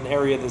 That's an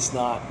area that's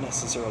not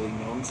necessarily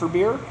known for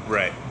beer.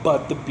 Right.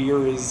 But the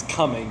beer is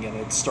coming, and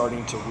it's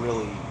starting to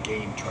really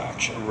gain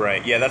traction.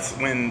 Right. Yeah, that's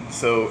when...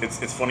 So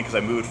it's funny because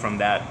I moved from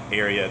that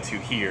area to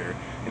here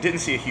and didn't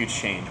see a huge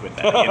change with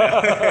that,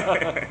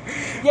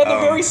 Yeah, they're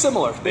very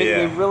similar.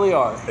 They really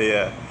are.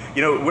 Yeah.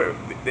 We're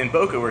in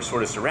Boca, we're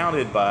sort of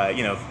surrounded by,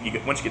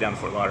 once you get down to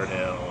Fort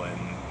Lauderdale and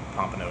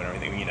Pompano and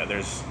everything,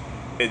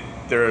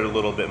 they're a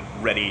little bit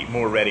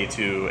more ready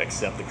to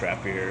accept the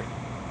craft beer,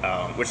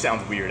 which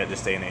sounds weird at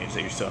this day and age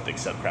that you still have to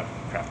accept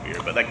craft beer.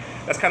 But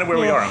that's kind of where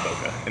we are in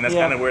Boca, and that's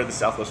kind of where the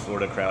Southwest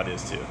Florida crowd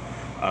is too.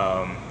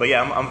 But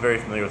yeah, I'm very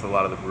familiar with a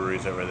lot of the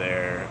breweries over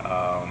there.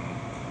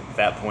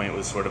 Fat Point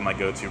was sort of my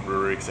go-to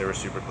brewery because they were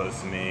super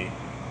close to me.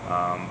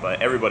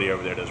 But everybody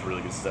over there does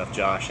really good stuff.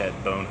 Josh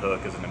at Bone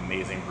Hook is an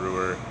amazing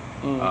brewer.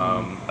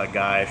 A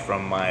guy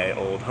from my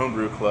old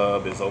homebrew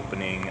club is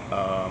opening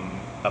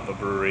up a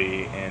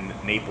brewery in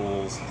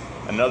Naples.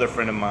 Another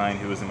friend of mine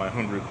who was in my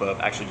homebrew club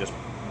actually just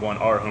won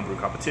our homebrew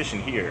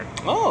competition here.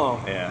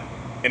 Oh. Yeah.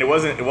 And it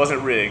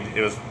wasn't rigged.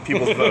 It was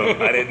people's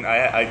vote.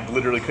 I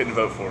literally couldn't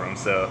vote for him.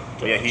 So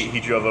yeah, he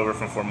drove over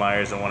from Fort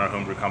Myers and won our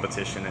homebrew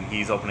competition, and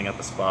he's opening up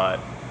a spot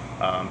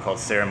called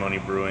Ceremony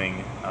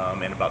Brewing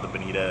in about the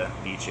Bonita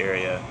Beach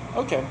area.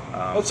 Okay.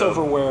 That's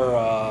over where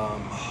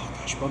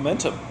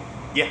Momentum.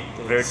 Yeah,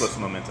 very close to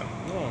Momentum.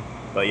 Yeah.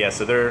 But yeah,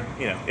 so they're,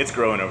 it's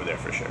growing over there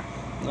for sure.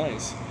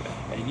 Nice.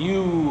 And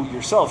you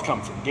yourself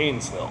come from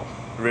Gainesville.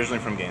 Originally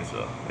from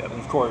Gainesville. Yep. And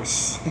of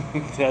course,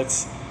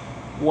 that's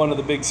one of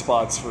the big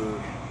spots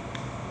for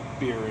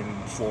beer in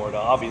Florida.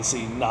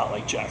 Obviously not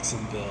like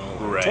Jacksonville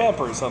or Right.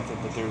 Tampa or something,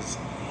 but there's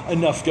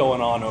enough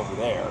going on over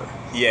there.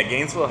 Yeah,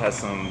 Gainesville has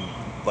some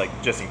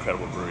just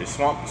incredible breweries.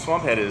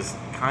 Swamphead is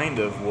kind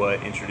of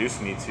what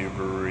introduced me to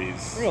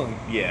breweries. Really?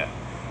 Yeah.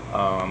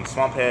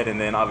 Swamphead, and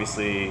then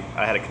obviously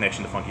I had a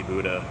connection to Funky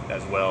Buddha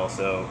as well,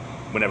 so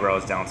whenever I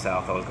was down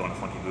south I was going to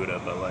Funky Buddha,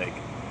 but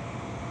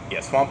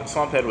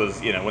Swamphead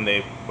was,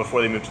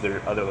 before they moved to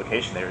their other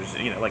location, they were just,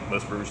 like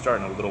most breweries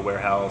start in a little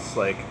warehouse,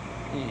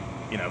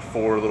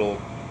 4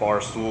 little bar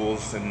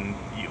stools, and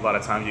a lot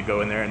of times you go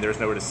in there and there's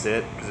nowhere to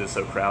sit because it's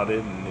so crowded,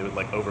 and it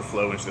would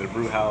overflow into the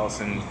brew house,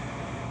 and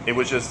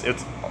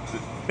it's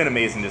been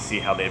amazing to see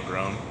how they've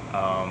grown.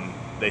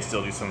 They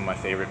still do some of my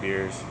favorite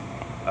beers.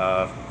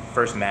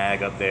 First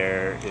Mag up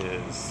there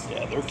is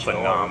they're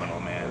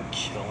phenomenal, man. They're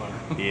killer.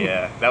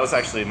 Yeah, that was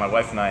actually, my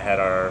wife and I had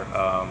our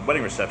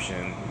wedding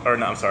reception, our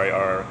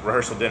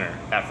rehearsal dinner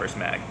at First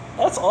Mag.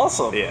 That's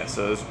awesome. Yeah,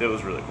 so it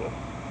was really cool.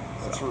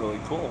 That's really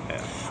cool.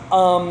 Yeah.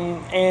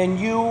 And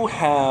you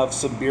have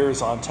some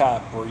beers on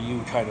tap where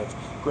you kind of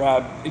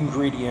grab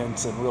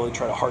ingredients and really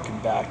try to harken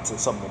back to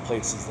some of the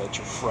places that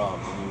you're from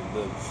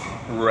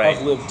and you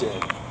have lived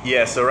in.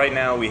 Yeah, so right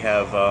now we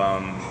have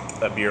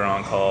a beer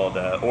on called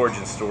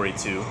Origin Story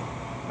 2,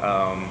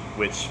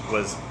 which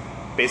was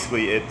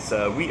basically, it's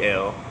wheat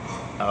ale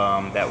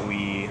that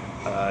we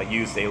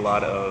used a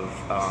lot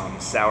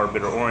of sour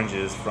bitter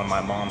oranges from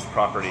my mom's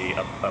property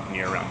up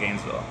near around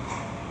Gainesville.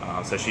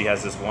 So she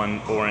has this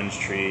one orange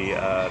tree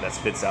that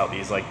spits out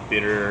these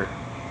bitter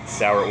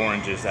sour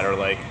oranges that are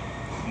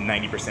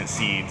 90%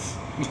 seeds.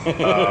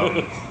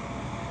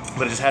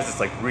 But it just has this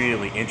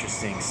really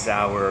interesting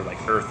sour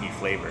earthy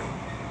flavor.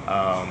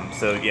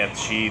 So yeah,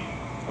 she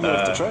I'm gonna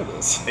have to try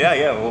this.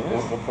 Yeah,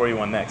 we'll pour you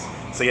one next.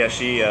 So yeah,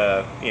 she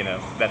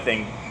that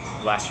thing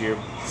last year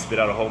spit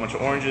out a whole bunch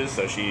of oranges,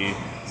 so she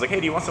was like, hey,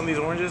 do you want some of these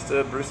oranges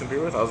to brew some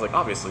beer with? I was like,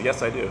 obviously,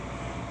 yes I do.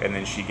 And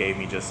then she gave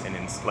me just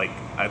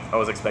I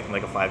was expecting a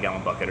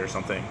 5-gallon bucket or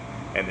something,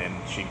 and then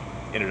she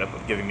ended up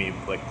giving me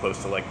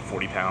close to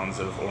 40 pounds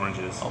of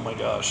oranges. Oh my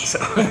gosh. So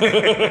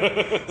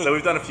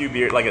we've done a few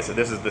beer. Like I said,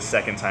 this is the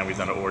second time we've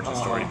done an Origin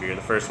Story beer.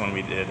 The first one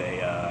we did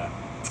a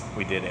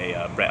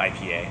Brett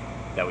IPA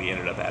that we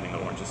ended up adding the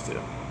oranges to.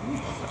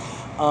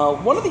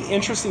 One of the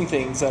interesting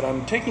things that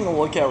I'm taking a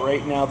look at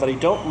right now that I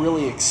don't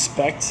really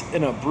expect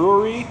in a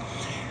brewery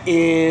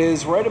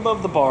is right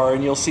above the bar,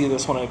 and you'll see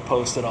this when I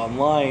post it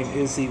online,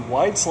 is the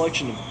wide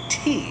selection of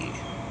tea.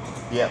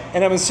 Yeah.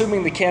 And I'm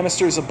assuming the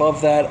canisters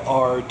above that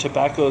are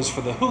tobaccos for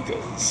the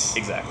hookahs.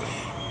 Exactly.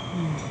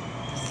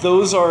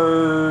 Those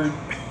are...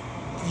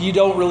 You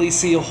don't really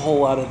see a whole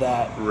lot of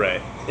that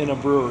in a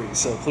brewery,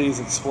 so please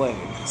explain.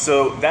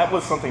 So that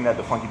was something that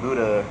the Funky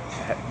Buddha,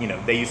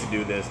 they used to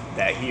do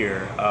that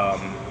here,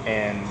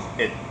 and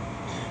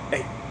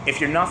if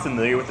you're not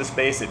familiar with the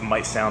space, it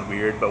might sound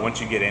weird, but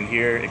once you get in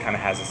here, it kind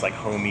of has this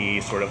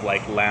homey sort of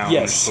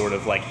lounge, sort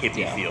of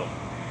hippie feel.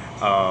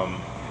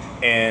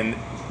 And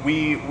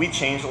we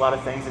changed a lot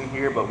of things in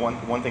here, but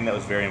one thing that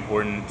was very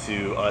important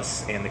to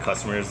us and the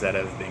customers that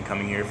have been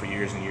coming here for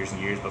years and years and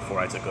years before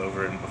I took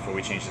over and before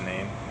we changed the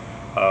name,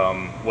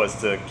 was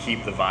to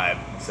keep the vibe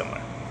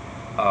similar.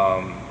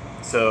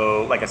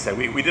 So like I said,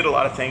 we did a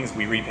lot of things.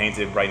 We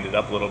repainted, brightened it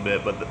up a little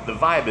bit, but the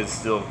vibe is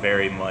still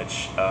very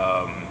much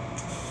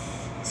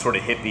sort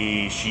of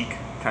hippie chic,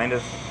 kind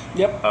of.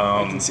 Yep,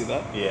 I can see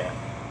that. Yeah.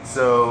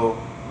 So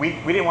we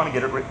didn't want to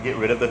get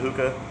rid of the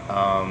hookah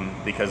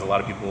because a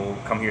lot of people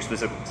come here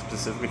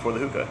specifically for the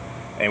hookah.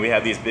 And we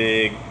have these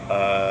big,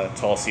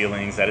 tall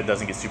ceilings that it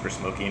doesn't get super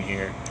smoky in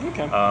here.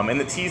 Okay. And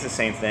the tea's the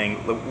same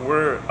thing.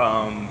 We're,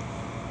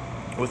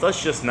 with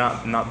us just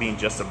not being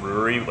just a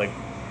brewery,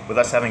 with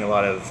us having a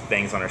lot of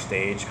things on our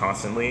stage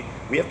constantly,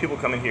 we have people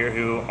coming here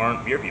who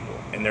aren't beer people,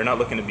 and they're not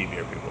looking to be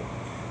beer people.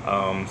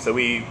 So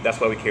that's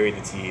why we carry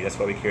the tea. That's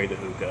why we carry the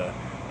hookah.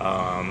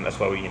 That's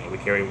why we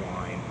carry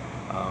wine.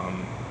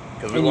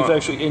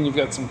 You've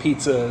got some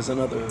pizzas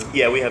and other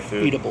we have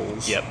food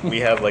eatables. Yep, we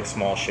have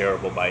small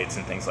shareable bites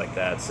and things like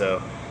that.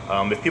 So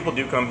if people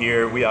do come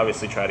here, we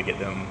obviously try to get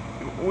them.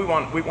 We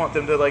want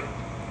them to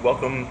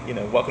welcome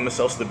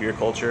themselves to the beer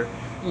culture.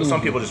 But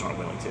some people just aren't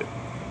willing to.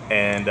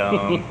 And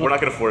we're not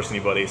going to force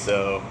anybody,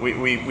 so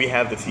we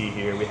have the tea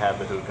here, we have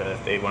the hookah.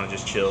 If they want to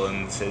just chill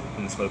and sit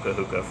and smoke a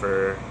hookah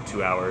for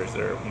 2 hours,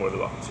 they're more than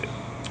welcome to.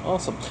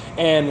 Awesome.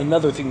 And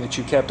another thing that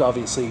you kept,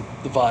 obviously,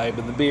 the vibe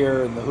and the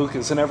beer and the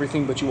hookahs and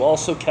everything, but you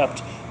also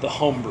kept the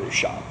homebrew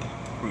shop.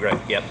 Right.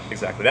 Yep.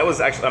 Exactly. That was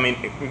actually, I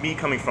mean, me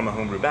coming from a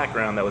homebrew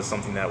background, that was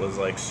something that was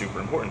like super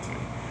important to me.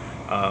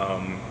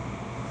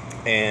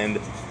 And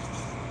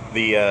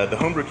the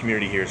homebrew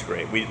community here is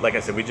great. Like I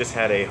said, we just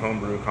had a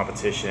homebrew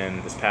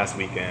competition this past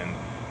weekend.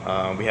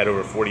 We had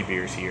over 40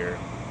 beers here.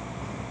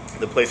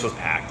 The place was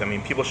packed. I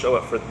mean, people show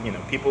up for,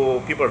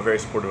 people are very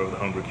supportive of the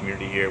homebrew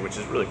community here, which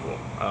is really cool.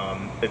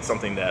 It's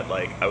something that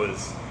like I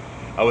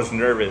was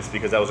nervous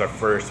because that was our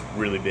first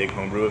really big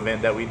homebrew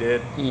event that we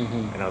did.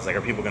 Mm-hmm. And I was like,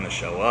 are people going to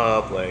show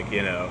up? Like,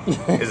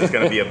 is this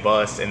going to be a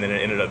bust? And then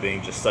it ended up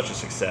being just such a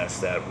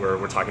success that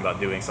we're talking about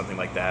doing something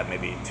like that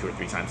maybe 2 or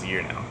 3 times a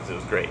year now because it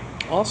was great.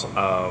 Awesome.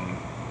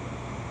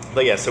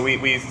 But yeah, so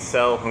we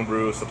sell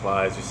homebrew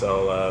supplies. We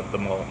sell the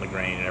malt and the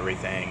grain and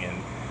everything.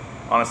 And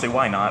honestly,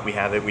 why not? We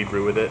have it. We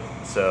brew with it.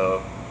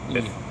 So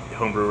if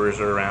homebrewers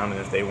are around and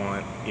if they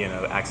want,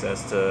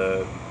 access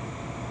to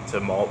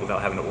malt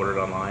without having to order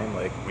it online,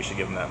 like we should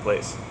give them that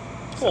place.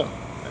 Cool. So,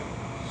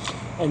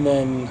 yeah. And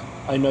then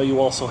I know you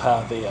also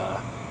have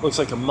a looks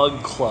like a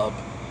mug club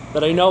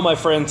that I know my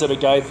friends at a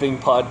Guy Thing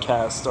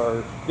podcast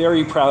are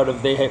very proud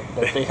of.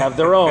 That they have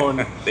their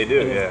own. They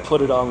do. And Yeah.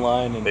 put it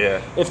online. And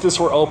if this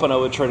were open, I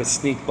would try to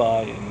sneak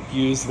by and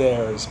use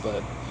theirs,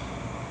 but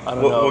I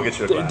don't know. We'll get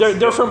you a glass.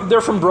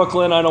 They're from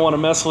Brooklyn. I don't want to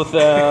mess with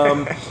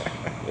them.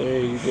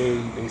 They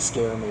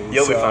scare me.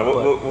 You'll be fine.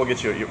 We'll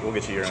get you your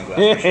own glass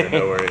for sure.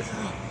 No worries.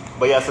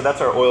 But yeah, so that's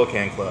our oil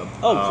can club.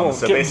 Oh, cool.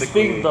 So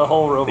basically, feed the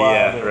whole robot.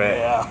 Yeah, right.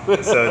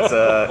 Yeah.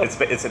 So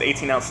it's an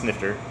 18-ounce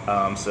snifter.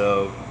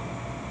 So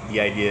the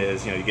idea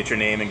is, you get your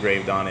name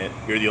engraved on it.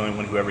 You're the only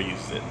one who ever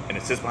uses it, and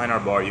it sits behind our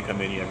bar. You come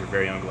in, you have your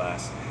very own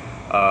glass.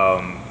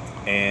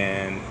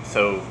 And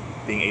so,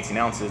 being 18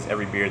 ounces,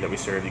 every beer that we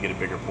serve, you get a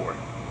bigger pour.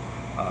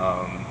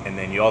 And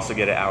then you also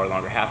get an hour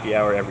longer happy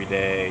hour every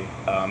day,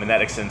 and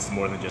that extends to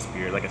more than just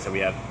beer. Like I said, we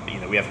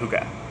have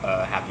hookah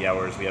happy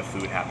hours, we have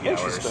food happy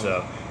hours.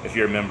 So if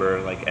you're a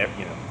member, like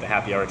the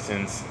happy hour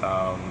extends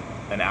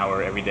an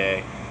hour every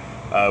day.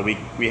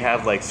 We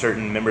have like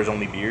certain members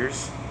only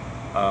beers.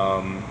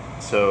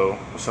 So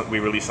we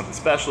release something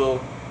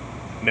special.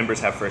 Members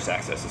have first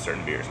access to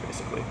certain beers,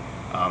 basically.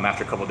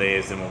 After a couple of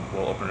days, then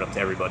we'll open it up to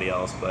everybody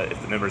else. But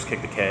if the members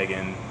kick the keg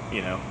and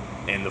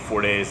in the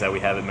 4 days that we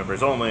have it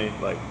members only,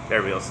 like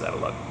everybody else is out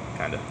of luck,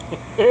 kind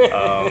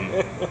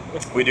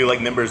of. We do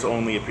like members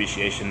only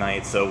appreciation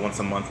night. So once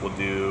a month we'll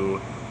do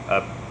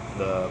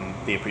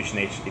the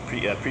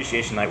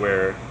appreciation night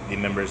where the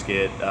members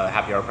get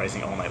happy hour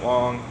pricing all night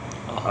long.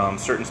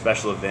 Certain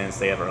special events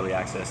they have early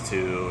access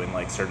to, and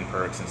like certain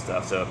perks and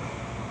stuff. So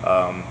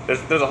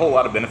there's a whole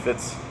lot of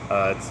benefits.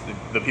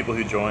 The people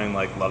who join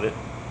like love it.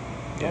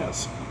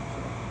 Yes.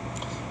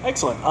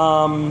 Excellent.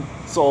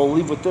 So I'll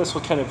leave with this.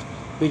 What kind of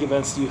big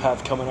events do you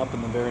have coming up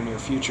in the very near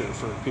future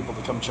for people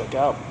to come check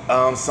out?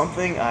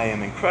 Something I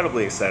am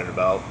incredibly excited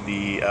about.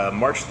 The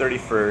March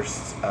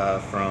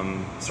 31st,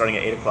 from starting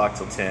at 8 o'clock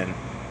till 10,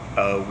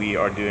 we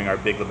are doing our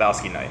Big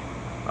Lebowski night.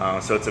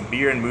 So it's a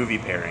beer and movie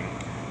pairing.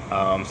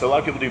 So a lot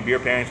of people do beer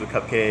pairings with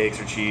cupcakes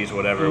or cheese or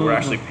whatever. Mm-hmm. We're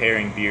actually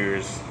pairing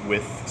beers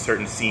with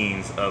certain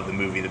scenes of the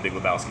movie The Big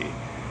Lebowski.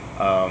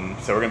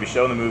 So we're going to be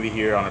showing the movie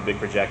here on our big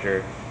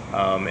projector.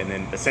 And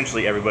then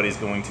essentially everybody's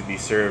going to be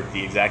served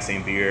the exact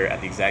same beer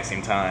at the exact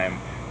same time,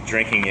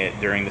 drinking it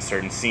during the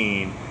certain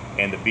scene,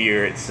 and the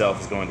beer itself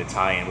is going to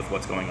tie in with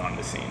what's going on in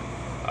the scene.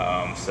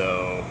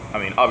 So, I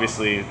mean,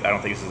 obviously, I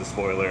don't think this is a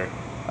spoiler.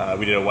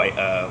 We did a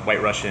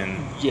White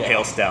Russian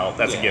Pale Stout.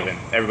 That's a given.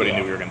 Everybody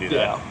knew we were going to do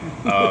that.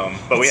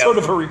 But we have sort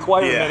of a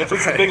requirement if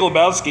it's a Big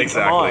Lebowski.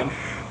 Exactly. Come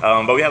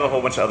on. But we have a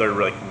whole bunch of other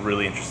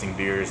really interesting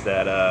beers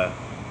that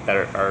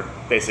are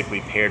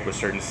basically paired with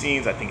certain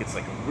scenes. I think it's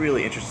like a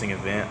really interesting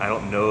event. I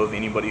don't know of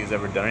anybody who's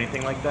ever done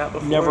anything like that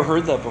before. Never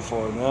heard that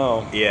before,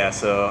 no. Yeah,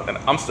 so and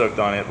I'm stoked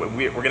on it.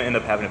 We're going to end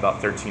up having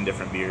about 13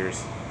 different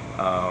beers.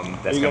 Are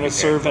you going to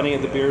serve any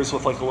of the beers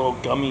with like a little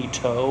gummy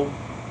toe?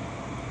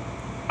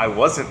 I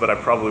wasn't, but I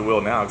probably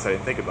will now because I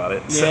didn't think about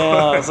it.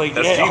 Yeah, it's like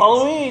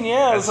Halloween.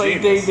 Yeah, it's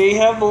like they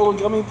have the little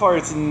gummy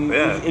parts,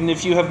 and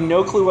if you have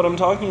no clue what I'm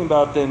talking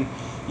about, then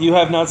you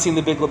have not seen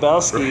The Big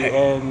Lebowski, right.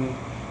 And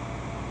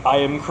I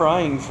am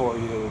crying for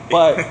you.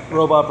 But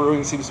Robot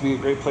Brewing seems to be a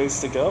great place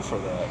to go for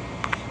that.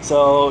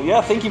 So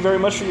yeah, thank you very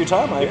much for your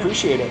time. I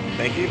appreciate it.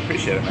 Thank you.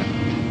 Appreciate it,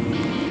 man.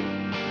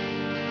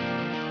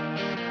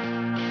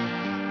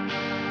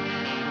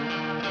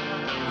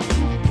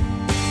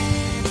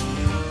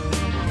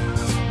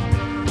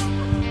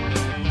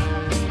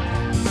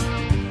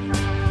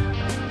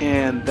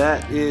 And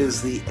that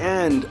is the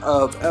end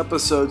of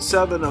episode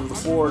 7 of the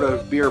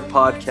Florida Beer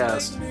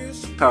Podcast,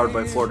 powered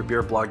by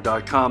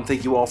FloridaBeerBlog.com.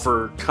 Thank you all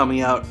for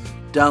coming out,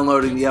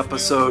 downloading the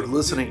episode,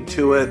 listening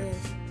to it.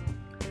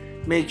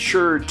 Make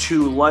sure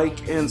to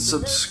like and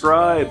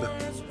subscribe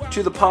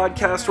to the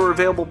podcast. We're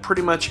available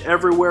pretty much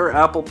everywhere: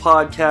 Apple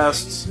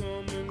Podcasts,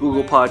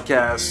 Google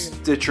Podcasts,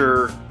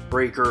 Stitcher,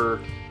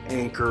 Breaker,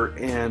 Anchor,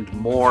 and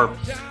more.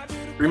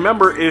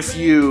 Remember, if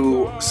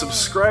you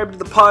subscribe to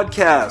the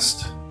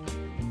podcast,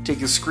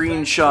 Take a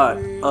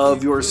screenshot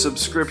of your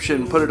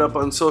subscription, put it up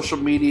on social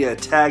media,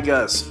 tag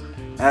us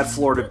at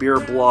Florida Beer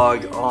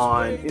Blog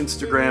on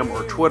Instagram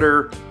or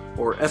Twitter,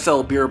 or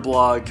FL Beer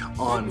Blog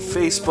on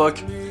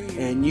Facebook,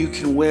 and you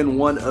can win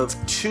one of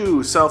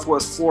 2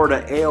 Southwest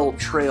Florida Ale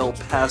Trail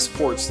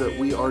passports that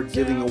we are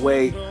giving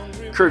away,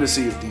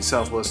 courtesy of the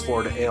Southwest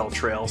Florida Ale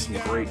Trail. Some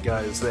great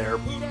guys there.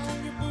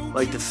 I'd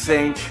like to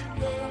thank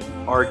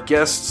our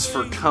guests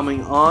for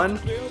coming on,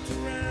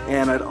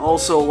 and I'd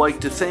also like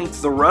to thank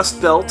the Rust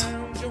Belt.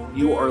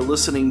 You are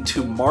listening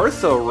to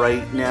Martha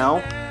right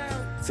now.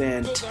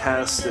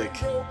 Fantastic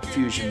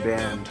fusion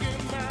band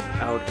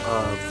out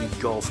of the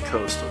Gulf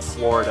Coast of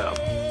Florida.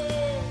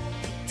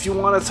 If you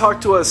want to talk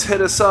to us,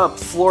 hit us up,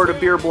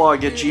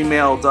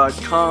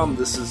 floridabeerblog@gmail.com.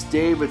 This is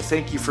David.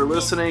 Thank you for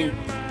listening.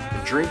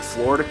 And drink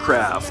Florida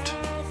Craft.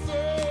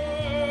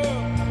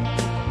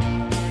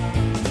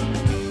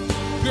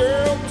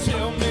 Girl,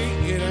 tell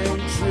me it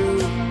ain't true.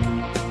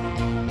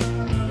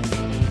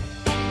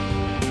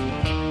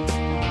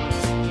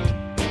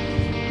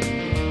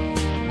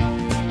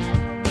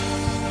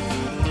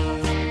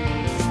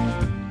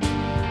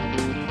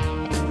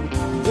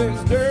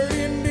 There's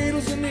dirty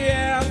needles in the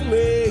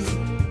alley,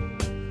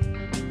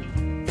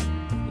 and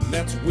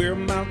that's where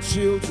my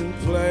children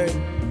play.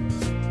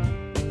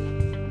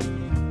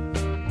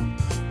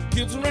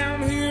 Kids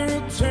around here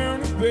will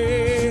turn to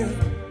bed,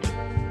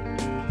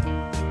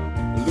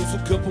 lose a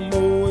couple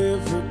more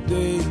every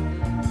day.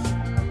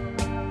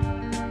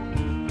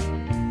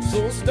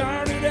 So I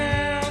started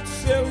out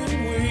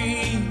selling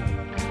weed,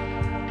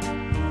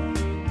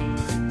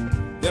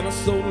 then I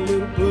sold a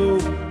little blue.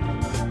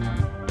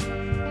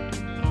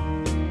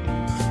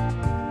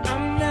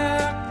 I'm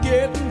not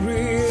getting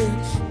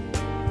rich,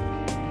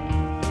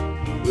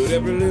 but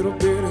every little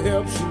bit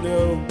helps, you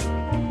know.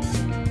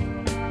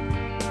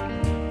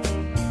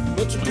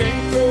 But you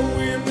can't go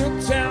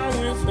into town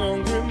with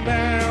hungry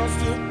mouths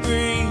to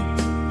feed.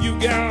 You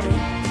gotta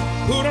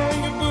put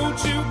on your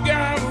boots, you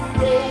gotta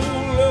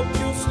roll up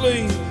your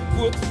sleeve.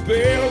 Put the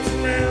belt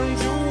around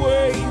your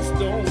waist,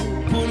 don't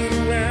put it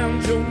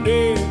around your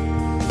neck.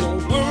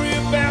 Don't worry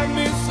about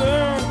me,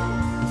 son,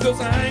 'cause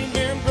I ain't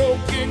been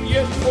broken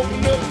yet.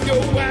 Open up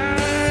your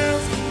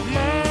eyes,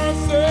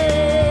 Martha.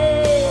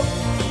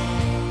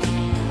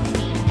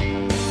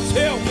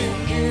 Tell me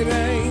it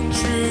ain't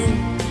true.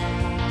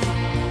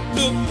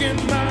 Look in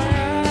my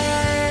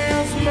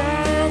eyes,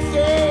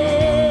 Martha.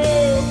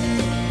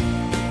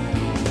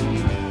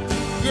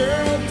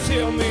 Girl,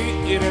 tell me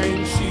it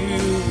ain't you.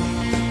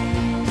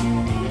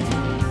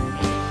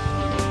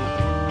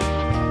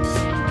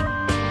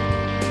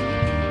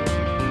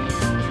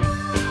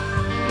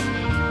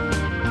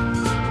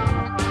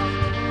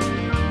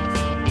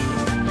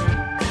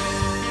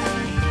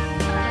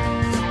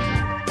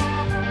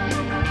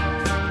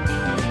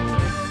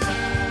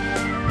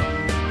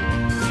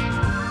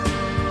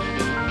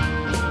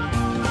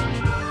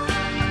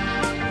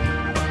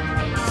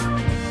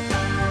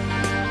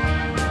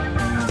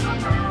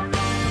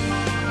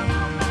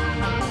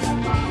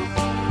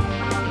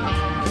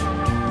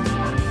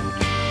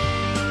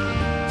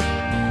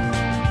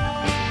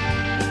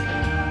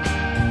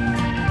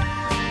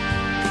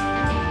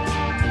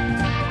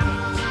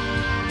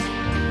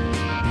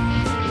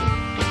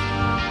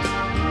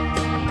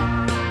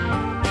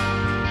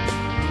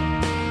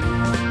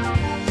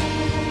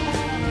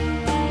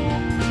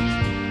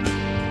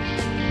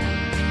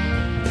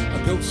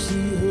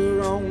 See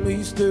her on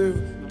Easter,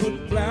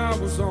 put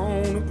flowers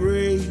on her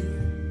grave.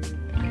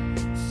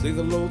 Say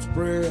the Lord's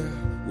Prayer,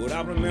 would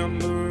I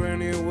remember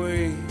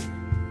anyway?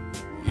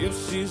 If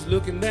she's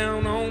looking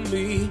down on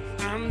me,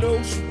 I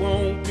know she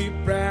won't be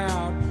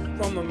proud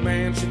from the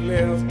man she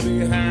left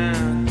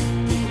behind.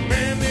 The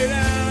man that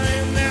I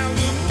am now,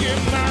 look in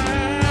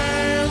my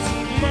eyes,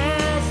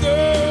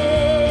 Martha.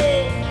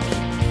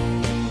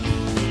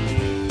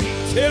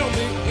 Tell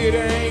me it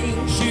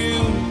ain't you.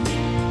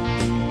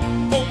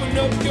 Open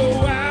up your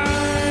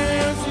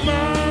eyes,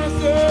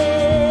 Martha.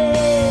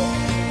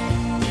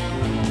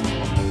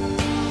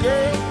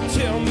 Girl,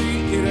 tell me